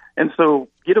 And so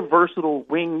get a versatile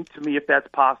wing to me if that's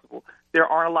possible. There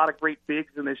aren't a lot of great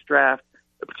bigs in this draft,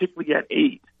 particularly at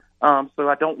 8. So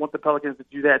I don't want the Pelicans to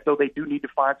do that, though they do need to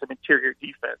find some interior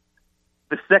defense.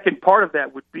 The second part of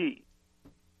that would be,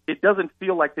 it doesn't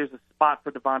feel like there's a spot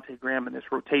for Devontae Graham in this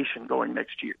rotation going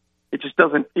next year. It just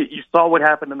doesn't. You saw what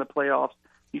happened in the playoffs.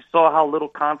 You saw how little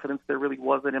confidence there really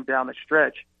was in him down the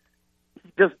stretch.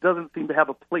 He just doesn't seem to have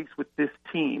a place with this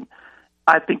team.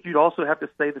 I think you'd also have to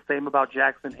say the same about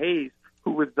Jackson Hayes,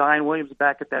 who with Zion Williams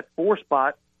back at that 4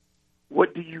 spot,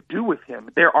 what do you do with him?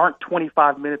 There aren't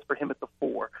 25 minutes for him at the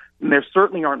 4, and there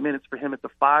certainly aren't minutes for him at the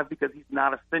 5 because he's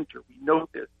not a center. We know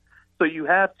this. So you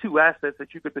have 2 assets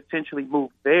that you could potentially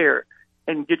move there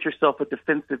and get yourself a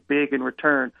defensive big in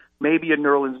return. Maybe a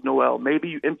Nerlens Noel. Maybe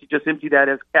you empty that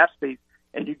as cap space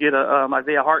and you get a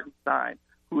Isaiah Hartenstein,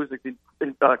 who is an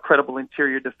incredible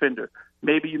interior defender.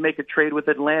 Maybe you make a trade with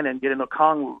Atlanta and get an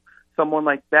Okongwu, someone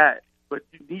like that. But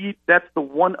that's the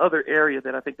one other area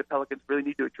that I think the Pelicans really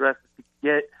need to address, is to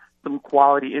get some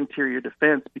quality interior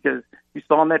defense, because we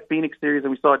saw in that Phoenix series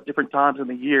and we saw at different times in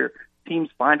the year, teams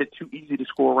find it too easy to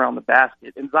score around the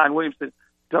basket, and Zion Williamson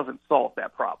doesn't solve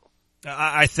that problem.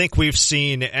 I think we've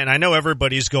seen, and I know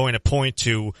everybody's going to point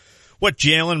to what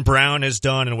Jaylen Brown has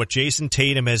done and what Jason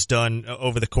Tatum has done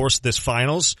over the course of this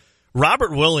finals.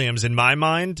 Robert Williams, in my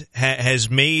mind, has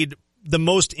made the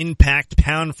most impact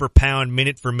pound for pound,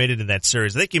 minute for minute in that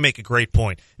series. I think you make a great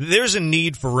point. There's a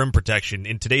need for rim protection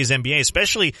in today's NBA,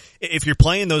 especially if you're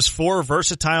playing those 4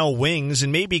 versatile wings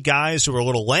and maybe guys who are a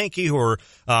little lanky, who are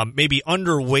maybe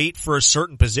underweight for a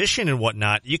certain position and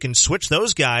whatnot. You can switch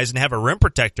those guys and have a rim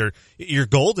protector. You're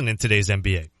golden in today's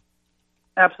NBA.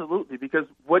 Absolutely, because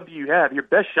what do you have? Your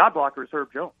best shot blocker is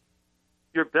Herb Jones.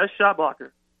 Your best shot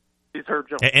blocker is Herb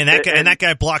Jones. And that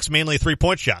guy blocks mainly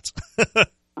 3-point shots.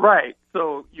 Right.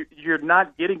 So you're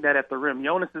not getting that at the rim.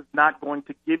 Jonas is not going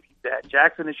to give you that.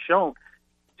 Jackson has shown.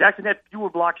 Jackson had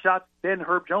fewer block shots than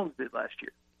Herb Jones did last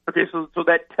year. Okay, so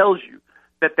that tells you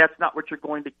that that's not what you're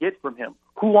going to get from him.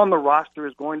 Who on the roster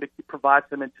is going to provide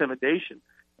some intimidation?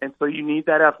 And so you need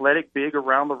that athletic big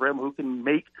around the rim who can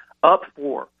make up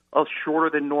for a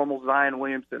shorter than normal Zion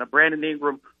Williamson, a Brandon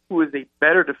Ingram who is a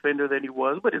better defender than he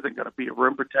was, but isn't going to be a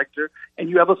rim protector. And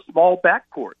you have a small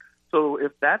backcourt. So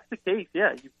if that's the case,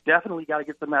 yeah, you've definitely got to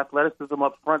get some athleticism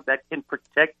up front that can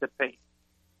protect the paint.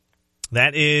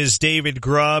 That is David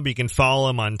Grubb. You can follow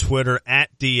him on Twitter at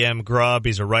DM Grubb.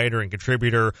 He's a writer and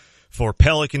contributor for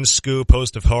Pelican Scoop,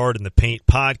 host of Hard in the Paint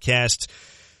podcast.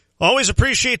 Always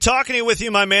appreciate talking with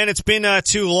you, my man. It's been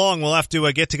too long. We'll have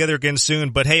to get together again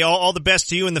soon. But, hey, all the best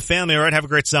to you and the family. All right, have a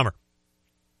great summer.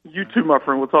 You too, my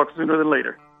friend. We'll talk sooner than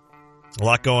later. A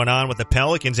lot going on with the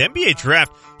Pelicans. NBA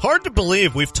draft, hard to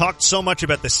believe. We've talked so much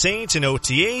about the Saints and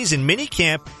OTAs and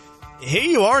minicamp. Here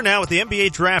you are now with the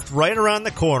NBA draft right around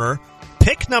the corner.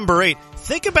 Pick number 8.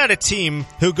 Think about a team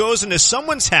who goes into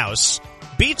someone's house,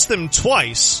 beats them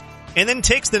twice, and then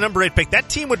takes the number 8 pick. That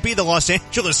team would be the Los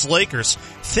Angeles Lakers.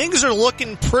 Things are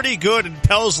looking pretty good in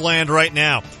Pels land right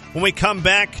now. When we come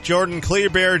back, Jordan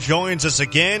Kleber joins us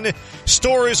again.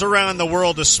 Stories around the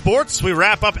world of sports. We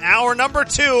wrap up hour number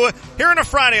 2 here on a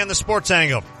Friday on the Sports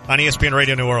Angle on ESPN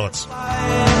Radio New Orleans.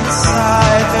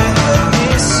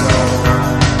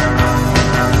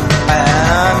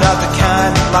 I'm not the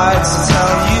kind that likes to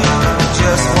tell you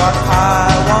just what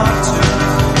I want to.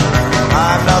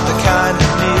 I'm not the kind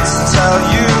that needs to tell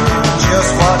you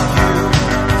just what you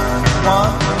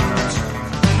want me to.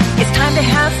 It's time to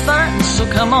have fun, so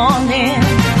come on in.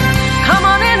 Come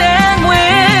on in and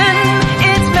win.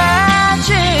 It's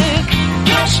magic.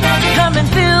 Cash magic. Come and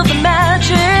feel the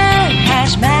magic.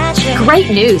 Cash magic.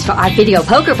 Great news for our video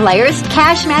poker players.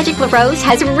 Cash Magic LaRose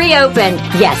has reopened.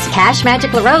 Yes, Cash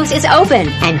Magic LaRose is open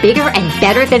and bigger and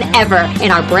better than ever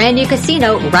in our brand new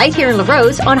casino right here in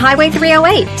LaRose on Highway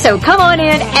 308. So come on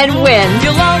in and win.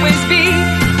 You'll always be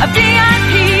a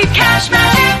VIP. Cash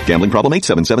Magic. Gambling problem?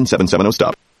 877-770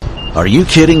 stop. Are you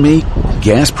kidding me?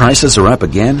 Gas prices are up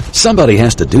again? Somebody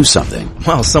has to do something.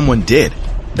 Well, someone did.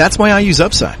 That's why I use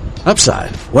Upside.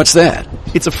 Upside? What's that?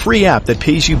 It's a free app that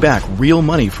pays you back real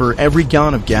money for every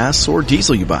gallon of gas or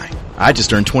diesel you buy. I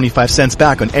just earned 25 cents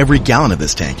back on every gallon of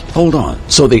this tank. Hold on.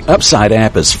 So the Upside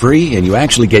app is free and you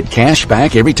actually get cash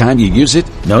back every time you use it?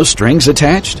 No strings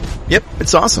attached? Yep,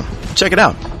 it's awesome. Check it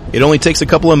out. It only takes a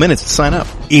couple of minutes to sign up.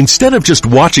 Instead of just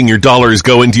watching your dollars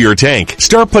go into your tank,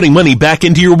 start putting money back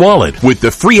into your wallet with the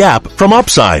free app from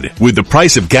Upside. With the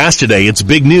price of gas today, it's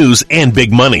big news and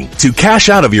big money. To cash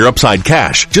out of your Upside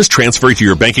cash, just transfer it to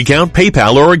your bank account,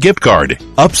 PayPal, or a gift card.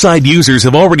 Upside users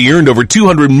have already earned over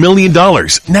 $200 million.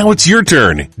 Now it's your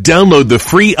turn. Download the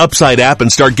free Upside app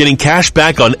and start getting cash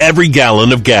back on every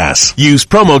gallon of gas. Use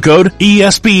promo code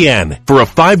ESPN for a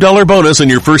 $5 bonus on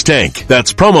your first tank.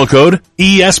 That's promo code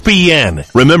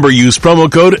ESPN. Remember, use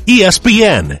promo code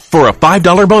ESPN for a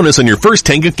 $5 bonus on your first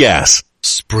tank of gas.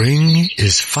 Spring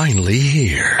is finally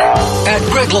here. At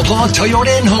Greg LeBlanc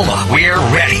Toyota in Houma, we're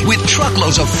ready with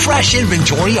truckloads of fresh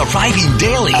inventory arriving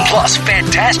daily. Plus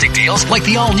fantastic deals like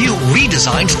the all-new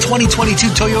redesigned 2022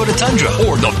 Toyota Tundra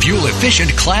or the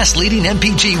fuel-efficient class-leading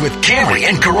MPG with Camry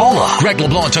and Corolla. Greg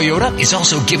LeBlanc Toyota is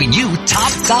also giving you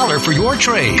top dollar for your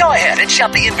trade. Go ahead and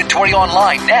shop the inventory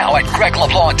online now at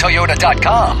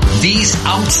GregLeBlancToyota.com. These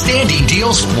outstanding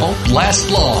deals won't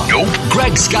last long. Nope.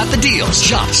 Greg's got the deals.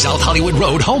 Shop South Hollywood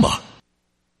Road, Houma.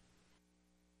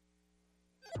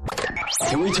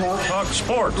 Can we talk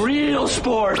sports? Real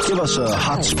sports. Give us a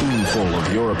hot spoonful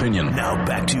of your opinion. Now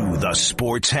back to the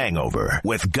Sports Hangover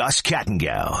with Gus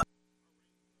Kattengell.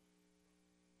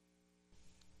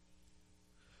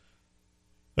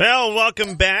 Well,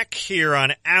 welcome back here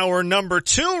on hour number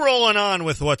 2, rolling on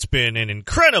with what's been an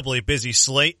incredibly busy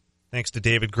slate. Thanks to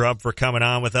David Grubb for coming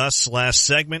on with us last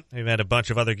segment. We've had a bunch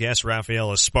of other guests. Rafael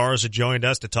Esparza joined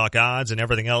us to talk odds and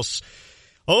everything else.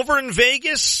 Over in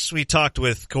Vegas, we talked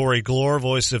with Corey Glore,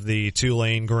 voice of the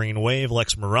Tulane Green Wave,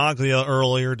 Lex Miraglia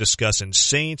earlier, discussing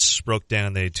Saints, broke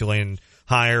down the Tulane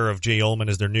hire of Jay Ullman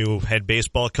as their new head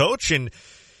baseball coach. And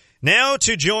now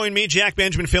to join me, Jack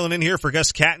Benjamin filling in here for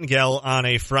Gus Kattengell on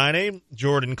a Friday.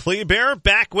 Jordan Kleber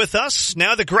back with us.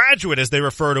 Now the graduate, as they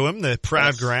refer to him, the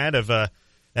proud grad of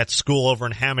that school over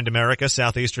in Hammond, America,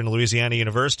 Southeastern Louisiana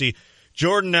University.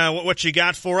 Jordan, what you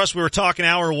got for us? We were talking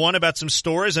hour 1 about some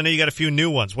stories. I know you got a few new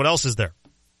ones. What else is there?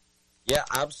 Yeah,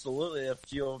 absolutely. A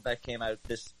few that came out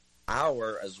this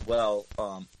hour as well.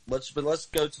 Let's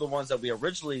go to the ones that we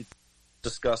originally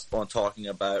discussed on talking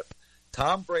about.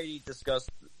 Tom Brady discussed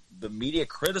the media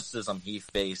criticism he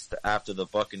faced after the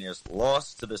Buccaneers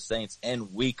lost to the Saints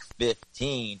in Week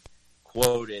 15.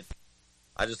 Quoted,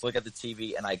 "I just look at the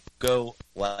TV and I go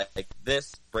like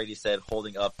this," Brady said,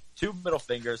 holding up 2 middle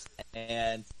fingers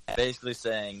and basically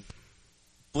saying,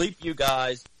 bleep you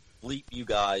guys,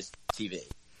 TV.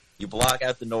 You block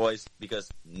out the noise because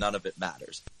none of it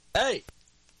matters. Hey!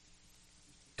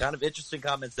 Kind of interesting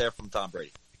comments there from Tom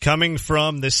Brady. Coming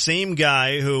from the same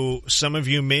guy who some of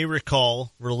you may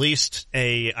recall released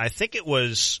I think it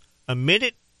was 1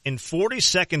 minute and 40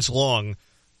 seconds long,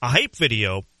 a hype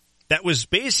video that was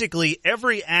basically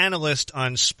every analyst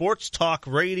on sports talk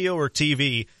radio or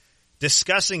TV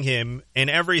discussing him and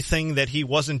everything that he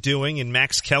wasn't doing, and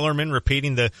Max Kellerman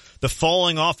repeating the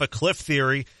falling off a cliff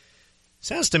theory.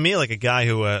 Sounds to me like a guy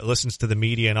who listens to the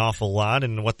media an awful lot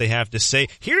and what they have to say.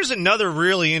 Here's another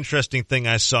really interesting thing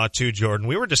I saw too, Jordan.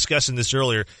 We were discussing this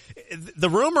earlier. The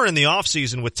rumor in the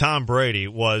offseason with Tom Brady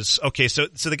was, okay, so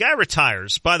the guy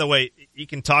retires. By the way, he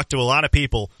can talk to a lot of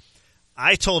people.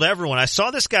 I told everyone, I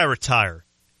saw this guy retire,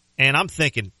 and I'm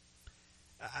thinking,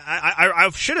 I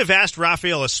should have asked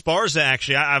Rafael Esparza,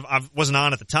 actually. I wasn't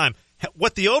on at the time,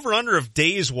 what the over-under of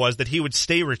days was that he would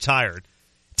stay retired.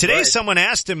 Today, someone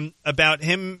asked him about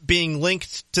him being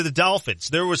linked to the Dolphins.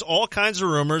 There was all kinds of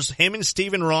rumors. Him and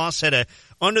Stephen Ross had a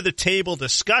under-the-table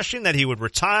discussion that he would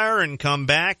retire and come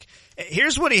back.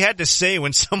 Here's what he had to say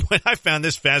when someone – I found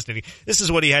this fascinating. This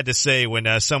is what he had to say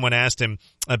when someone asked him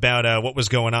about what was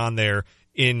going on there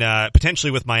in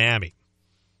potentially with Miami.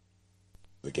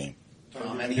 The game.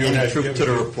 Any truth to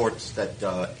the reports that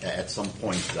at some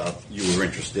point you were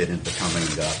interested in becoming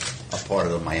a part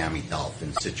of the Miami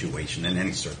Dolphins situation in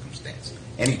any circumstance?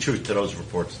 Any truth to those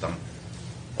reports, Tom?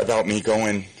 About me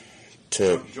going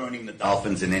to... Joining the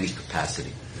Dolphins in any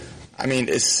capacity? I mean,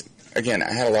 again,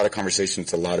 I had a lot of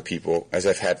conversations with a lot of people, as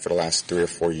I've had for the last 3 or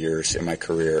 4 years in my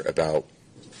career, about,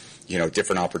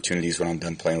 different opportunities when I'm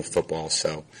done playing with football.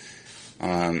 So,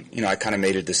 I kind of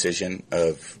made a decision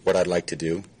of what I'd like to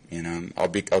do. I'll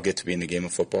get to be in the game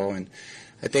of football, and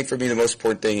I think for me the most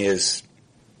important thing is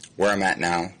where I'm at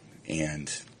now, and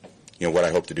what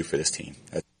I hope to do for this team.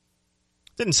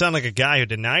 Didn't sound like a guy who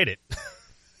denied it.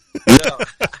 No,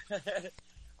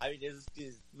 I mean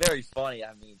it's very funny.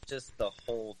 I mean, just the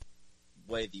whole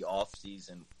way the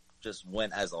offseason just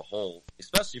went as a whole,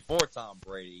 especially for Tom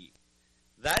Brady.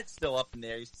 That's still up in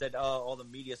there. He said, all the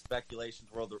media speculations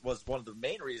was one of the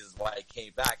main reasons why he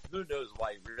came back. Who knows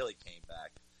why he really came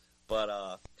back? But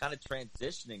kind of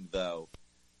transitioning, though,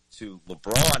 to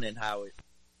LeBron and how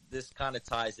this kind of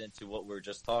ties into what we were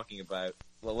just talking about.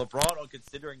 Well, LeBron, on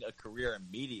considering a career in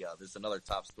media, this is another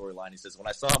top storyline. He says, when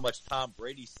I saw how much Tom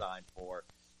Brady signed for,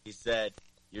 he said,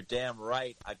 you're damn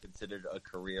right I considered a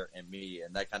career in media.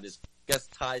 And that kind of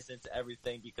just ties into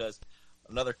everything, because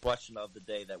another question of the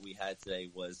day that we had today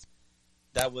was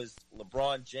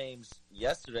LeBron James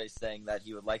yesterday saying that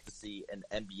he would like to see an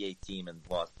NBA team in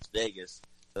Las Vegas.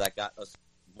 So that got us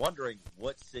wondering,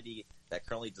 what city that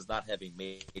currently does not have a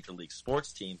major league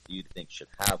sports team do you think should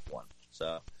have one?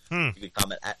 So you can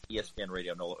comment at ESPN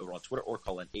Radio NOLA over on Twitter, or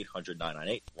call in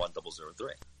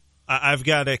 800-998-1003. I've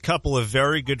got a couple of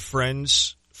very good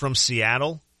friends from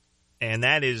Seattle, and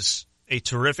that is a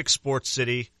terrific sports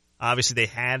city. Obviously, they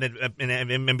had an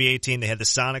NBA team. They had the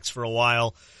Sonics for a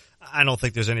while. I don't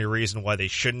think there's any reason why they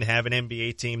shouldn't have an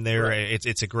NBA team there. Right.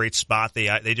 It's a great spot.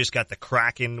 They just got the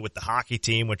Kraken with the hockey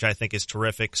team, which I think is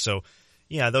terrific. So,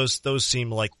 yeah, those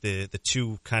seem like the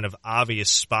two kind of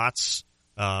obvious spots.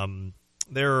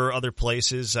 There are other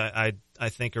places I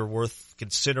think are worth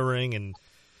considering, and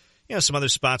some other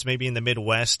spots maybe in the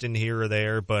Midwest and here or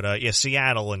there. But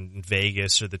Seattle and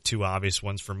Vegas are the two obvious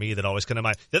ones for me that always come to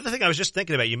mind. The other thing I was just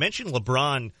thinking about, you mentioned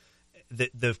LeBron.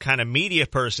 The kind of media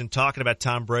person talking about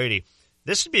Tom Brady.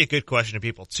 This would be a good question to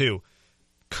people, too.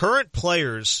 Current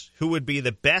players who would be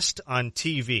the best on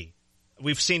TV.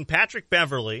 We've seen Patrick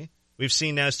Beverley. We've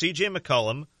seen now C.J.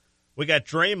 McCollum. We got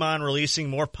Draymond releasing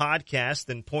more podcasts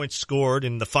than points scored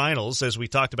in the finals, as we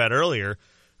talked about earlier.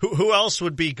 Who else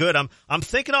would be good? I'm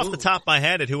thinking off the top of my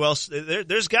head at who else.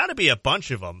 There's got to be a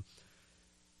bunch of them.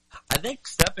 I think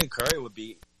Stephen Curry would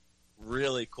be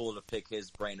really cool to pick his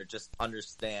brain, or just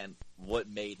understand what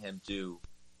made him do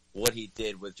what he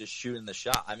did with just shooting the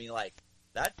shot. I mean,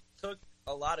 that took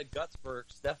a lot of guts for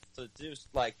Steph to do,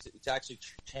 to actually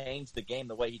change the game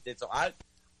the way he did. So I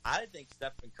think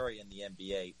Stephen Curry in the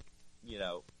NBA,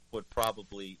 would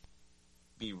probably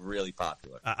be really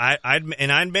popular.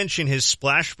 I'd mention his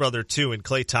splash brother too, in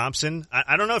Klay Thompson.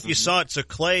 I don't know if you saw it. So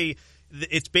Klay,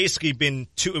 it's basically been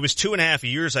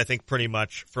 2.5 years, I think, pretty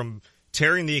much, from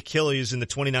tearing the Achilles in the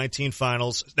 2019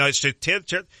 finals. No, it's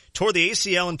tore the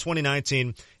ACL in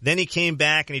 2019. Then he came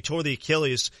back and he tore the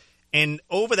Achilles. And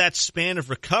over that span of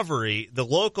recovery, the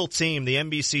local team, the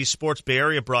NBC Sports Bay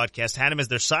Area broadcast, had him as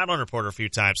their sideline reporter a few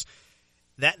times.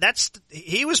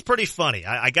 He was pretty funny.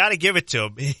 I got to give it to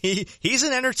him. He's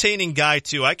an entertaining guy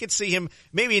too. I could see him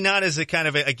maybe not as a kind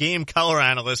of a game color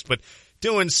analyst, but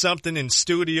doing something in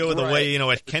studio the way,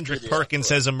 at Kendrick Perkins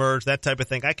has emerged, that type of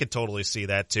thing. I could totally see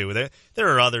that too. There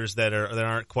are others that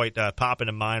aren't quite popping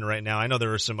in mind right now. I know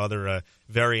there are some other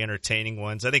very entertaining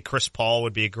ones. I think Chris Paul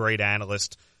would be a great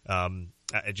analyst,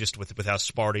 just with how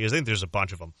smart he is. I think there's a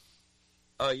bunch of them.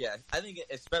 Oh, yeah. I think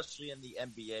especially in the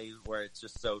NBA where it's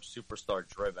just so superstar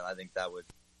driven, I think that would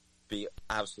be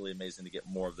absolutely amazing to get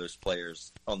more of those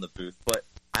players on the booth. But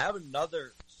I have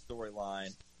another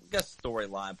storyline,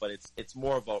 but it's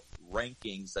more of a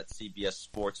rankings that CBS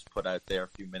Sports put out there a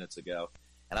few minutes ago.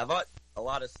 And I thought a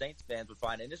lot of Saints fans would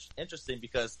find it interesting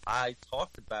because I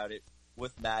talked about it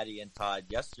with Maddie and Todd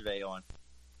yesterday on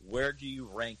where do you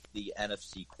rank the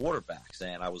NFC quarterbacks?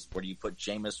 And where do you put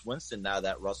Jameis Winston now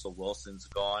that Russell Wilson's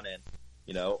gone and,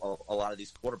 you know, a lot of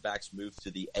these quarterbacks moved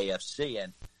to the AFC.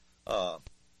 And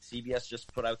CBS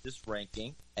just put out this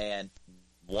ranking, and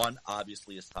one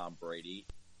obviously is Tom Brady.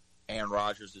 Aaron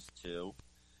Rodgers is 2.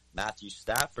 Matthew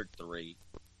Stafford 3.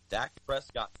 Dak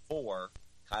Prescott 4.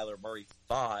 Kyler Murray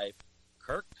 5.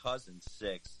 Kirk Cousins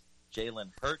 6.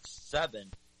 Jalen Hurts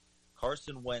 7.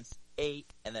 Carson Wentz 8,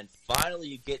 and then finally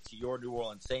you get to your New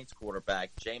Orleans Saints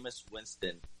quarterback, Jameis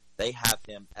Winston. They have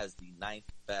him as the 9th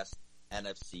best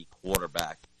NFC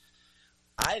quarterback.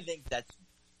 I think that's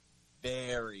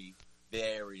very,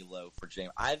 very low for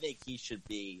Jameis. I think he should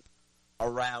be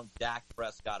around Dak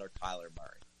Prescott or Kyler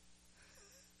Murray.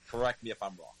 Correct me if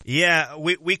I'm wrong. Yeah,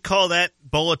 we call that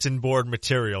bulletin board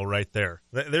material right there.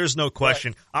 There's no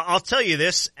question. Right. I'll tell you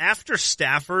this. After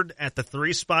Stafford at the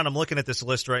 3 spot, I'm looking at this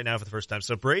list right now for the first time.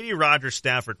 So Brady, Rodgers,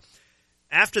 Stafford.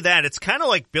 After that, it's kind of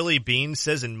like Billy Beane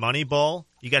says in Moneyball.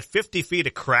 You got 50 feet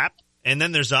of crap, and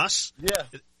then there's us. Yeah.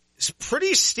 It's a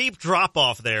pretty steep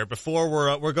drop-off there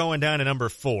before we're going down to number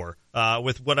 4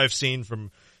 with what I've seen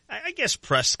from, I guess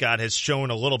Prescott has shown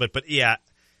a little bit. But, yeah,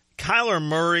 Kyler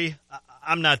Murray,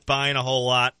 I'm not buying a whole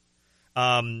lot.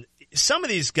 Some of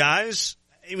these guys,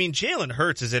 I mean, Jalen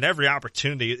Hurts is at every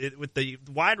opportunity. With the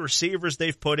wide receivers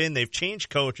they've put in, they've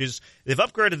changed coaches. They've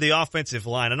upgraded the offensive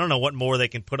line. I don't know what more they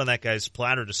can put on that guy's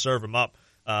platter to serve him up.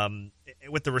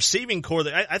 With the receiving core,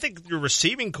 I think your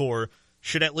receiving core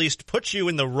should at least put you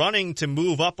in the running to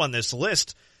move up on this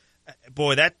list.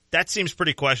 Boy, that seems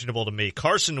pretty questionable to me.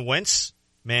 Carson Wentz,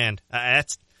 man, I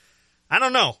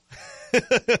don't know.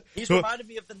 He's reminded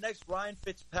me of the next Ryan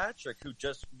Fitzpatrick, who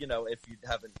just, you know, if you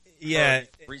haven't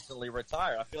recently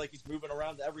retired, I feel like he's moving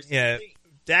around to every single team.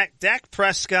 Dak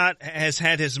Prescott has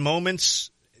had his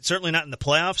moments, certainly not in the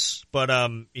playoffs, but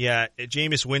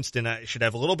Jameis Winston should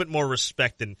have a little bit more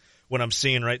respect than what I'm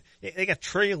seeing, right? They got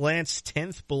Trey Lance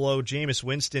 10th below Jameis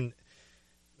Winston.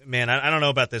 Man, I don't know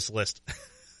about this list.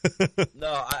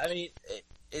 No, I mean,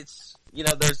 it's, you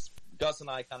know, there's Gus and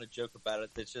I kind of joke about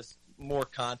it. It's just more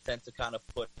content to kind of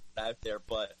put out there.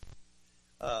 But,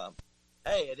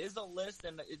 hey, it is a list,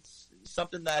 and it's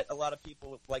something that a lot of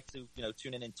people would like to, you know,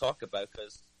 tune in and talk about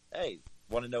because, hey,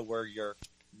 want to know where your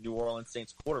New Orleans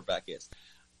Saints quarterback is.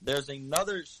 There's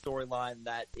another storyline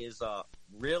that is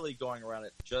really going around.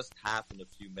 It just happened a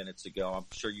few minutes ago. I'm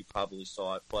sure you probably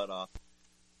saw it. But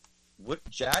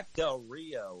Jack Del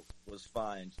Rio was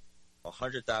fined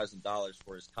 $100,000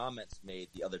 for his comments made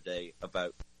the other day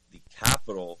about the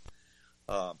Capitol.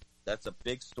 That's a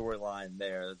big storyline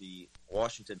there. The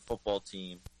Washington football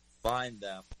team fined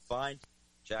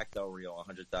Jack Del Rio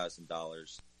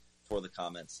 $100,000 for the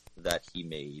comments that he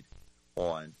made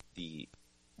on the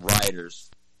rioters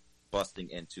busting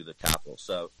into the Capitol.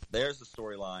 So there's the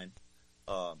storyline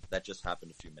that just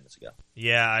happened a few minutes ago.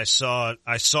 Yeah, I saw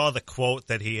the quote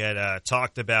that he had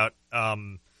talked about.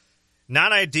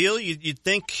 Not ideal. You'd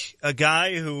think a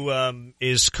guy who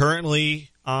is currently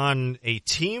on a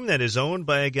team that is owned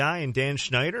by a guy in Dan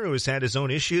Schneider who has had his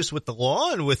own issues with the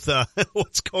law and with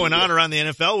what's going on around the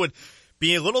NFL would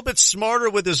be a little bit smarter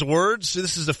with his words.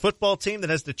 This is a football team that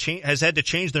has had to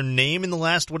change their name in the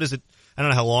last, what is it? I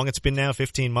don't know how long it's been now,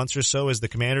 15 months or so as the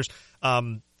Commanders.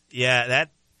 That's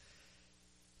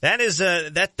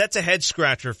a head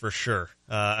scratcher for sure.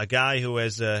 A guy who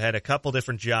has had a couple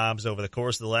different jobs over the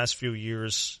course of the last few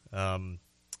years.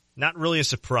 Not really a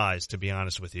surprise, to be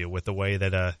honest with you, with the way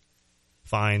that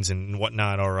fines and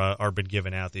whatnot are been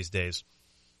given out these days.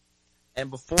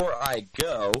 And before I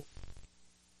go,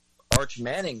 Arch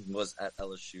Manning was at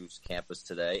LSU's campus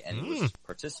today, and he was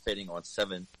participating on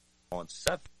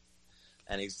 7-on-7.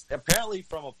 And he's apparently,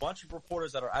 from a bunch of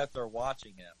reporters that are out there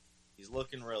watching him, he's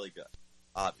looking really good,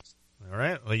 obviously. All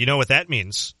right. Well, you know what that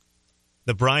means.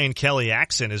 The Brian Kelly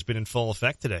accent has been in full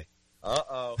effect today.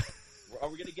 Uh-oh. Are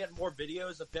we going to get more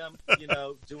videos of him, you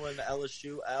know, doing the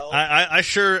LSU L? I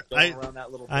sure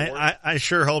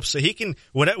hope so. He can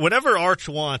whatever Arch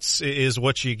wants is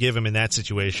what you give him in that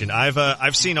situation.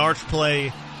 I've seen Arch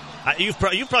play. You've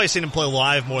probably seen him play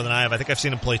live more than I have. I think I've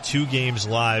seen him play 2 games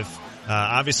live.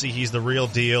 Obviously, he's the real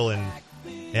deal, and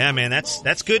yeah, man,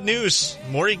 that's good news.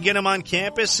 The more you can get him on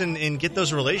campus and get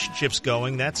those relationships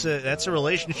going, that's a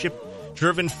relationship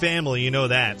driven family, you know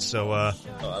that. So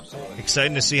absolutely.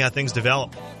 Exciting to see how things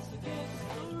develop.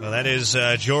 Well, that is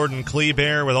Jordan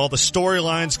Kleber with all the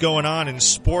storylines going on in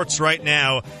sports right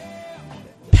now.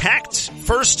 Packed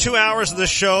first 2 hours of the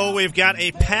show. We've got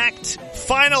a packed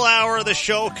final hour of the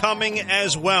show coming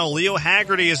as well. Leo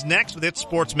Haggerty is next with It's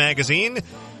Sports Magazine.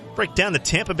 Break down the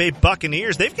Tampa Bay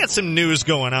Buccaneers. They've got some news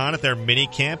going on at their mini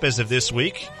camp as of this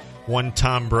week. One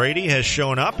Tom Brady has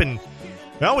shown up, and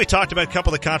well, we talked about a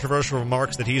couple of the controversial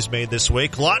remarks that he's made this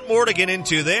week. A lot more to get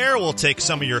into there. We'll take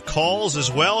some of your calls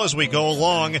as well as we go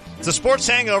along. It's a Sports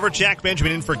Hangover. Jack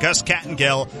Benjamin in for Gus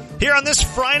Kattengell here on this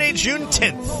Friday, June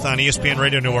 10th on ESPN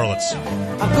Radio New Orleans.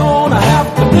 I'm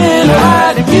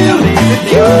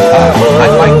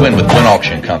Mike Wynn with Wynn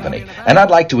Auction Company, and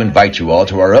I'd like to invite you all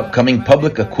to our upcoming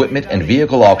public equipment and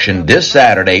vehicle auction this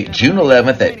Saturday, June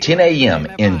 11th at 10 a.m.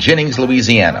 in Jennings,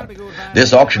 Louisiana.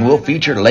 This auction will feature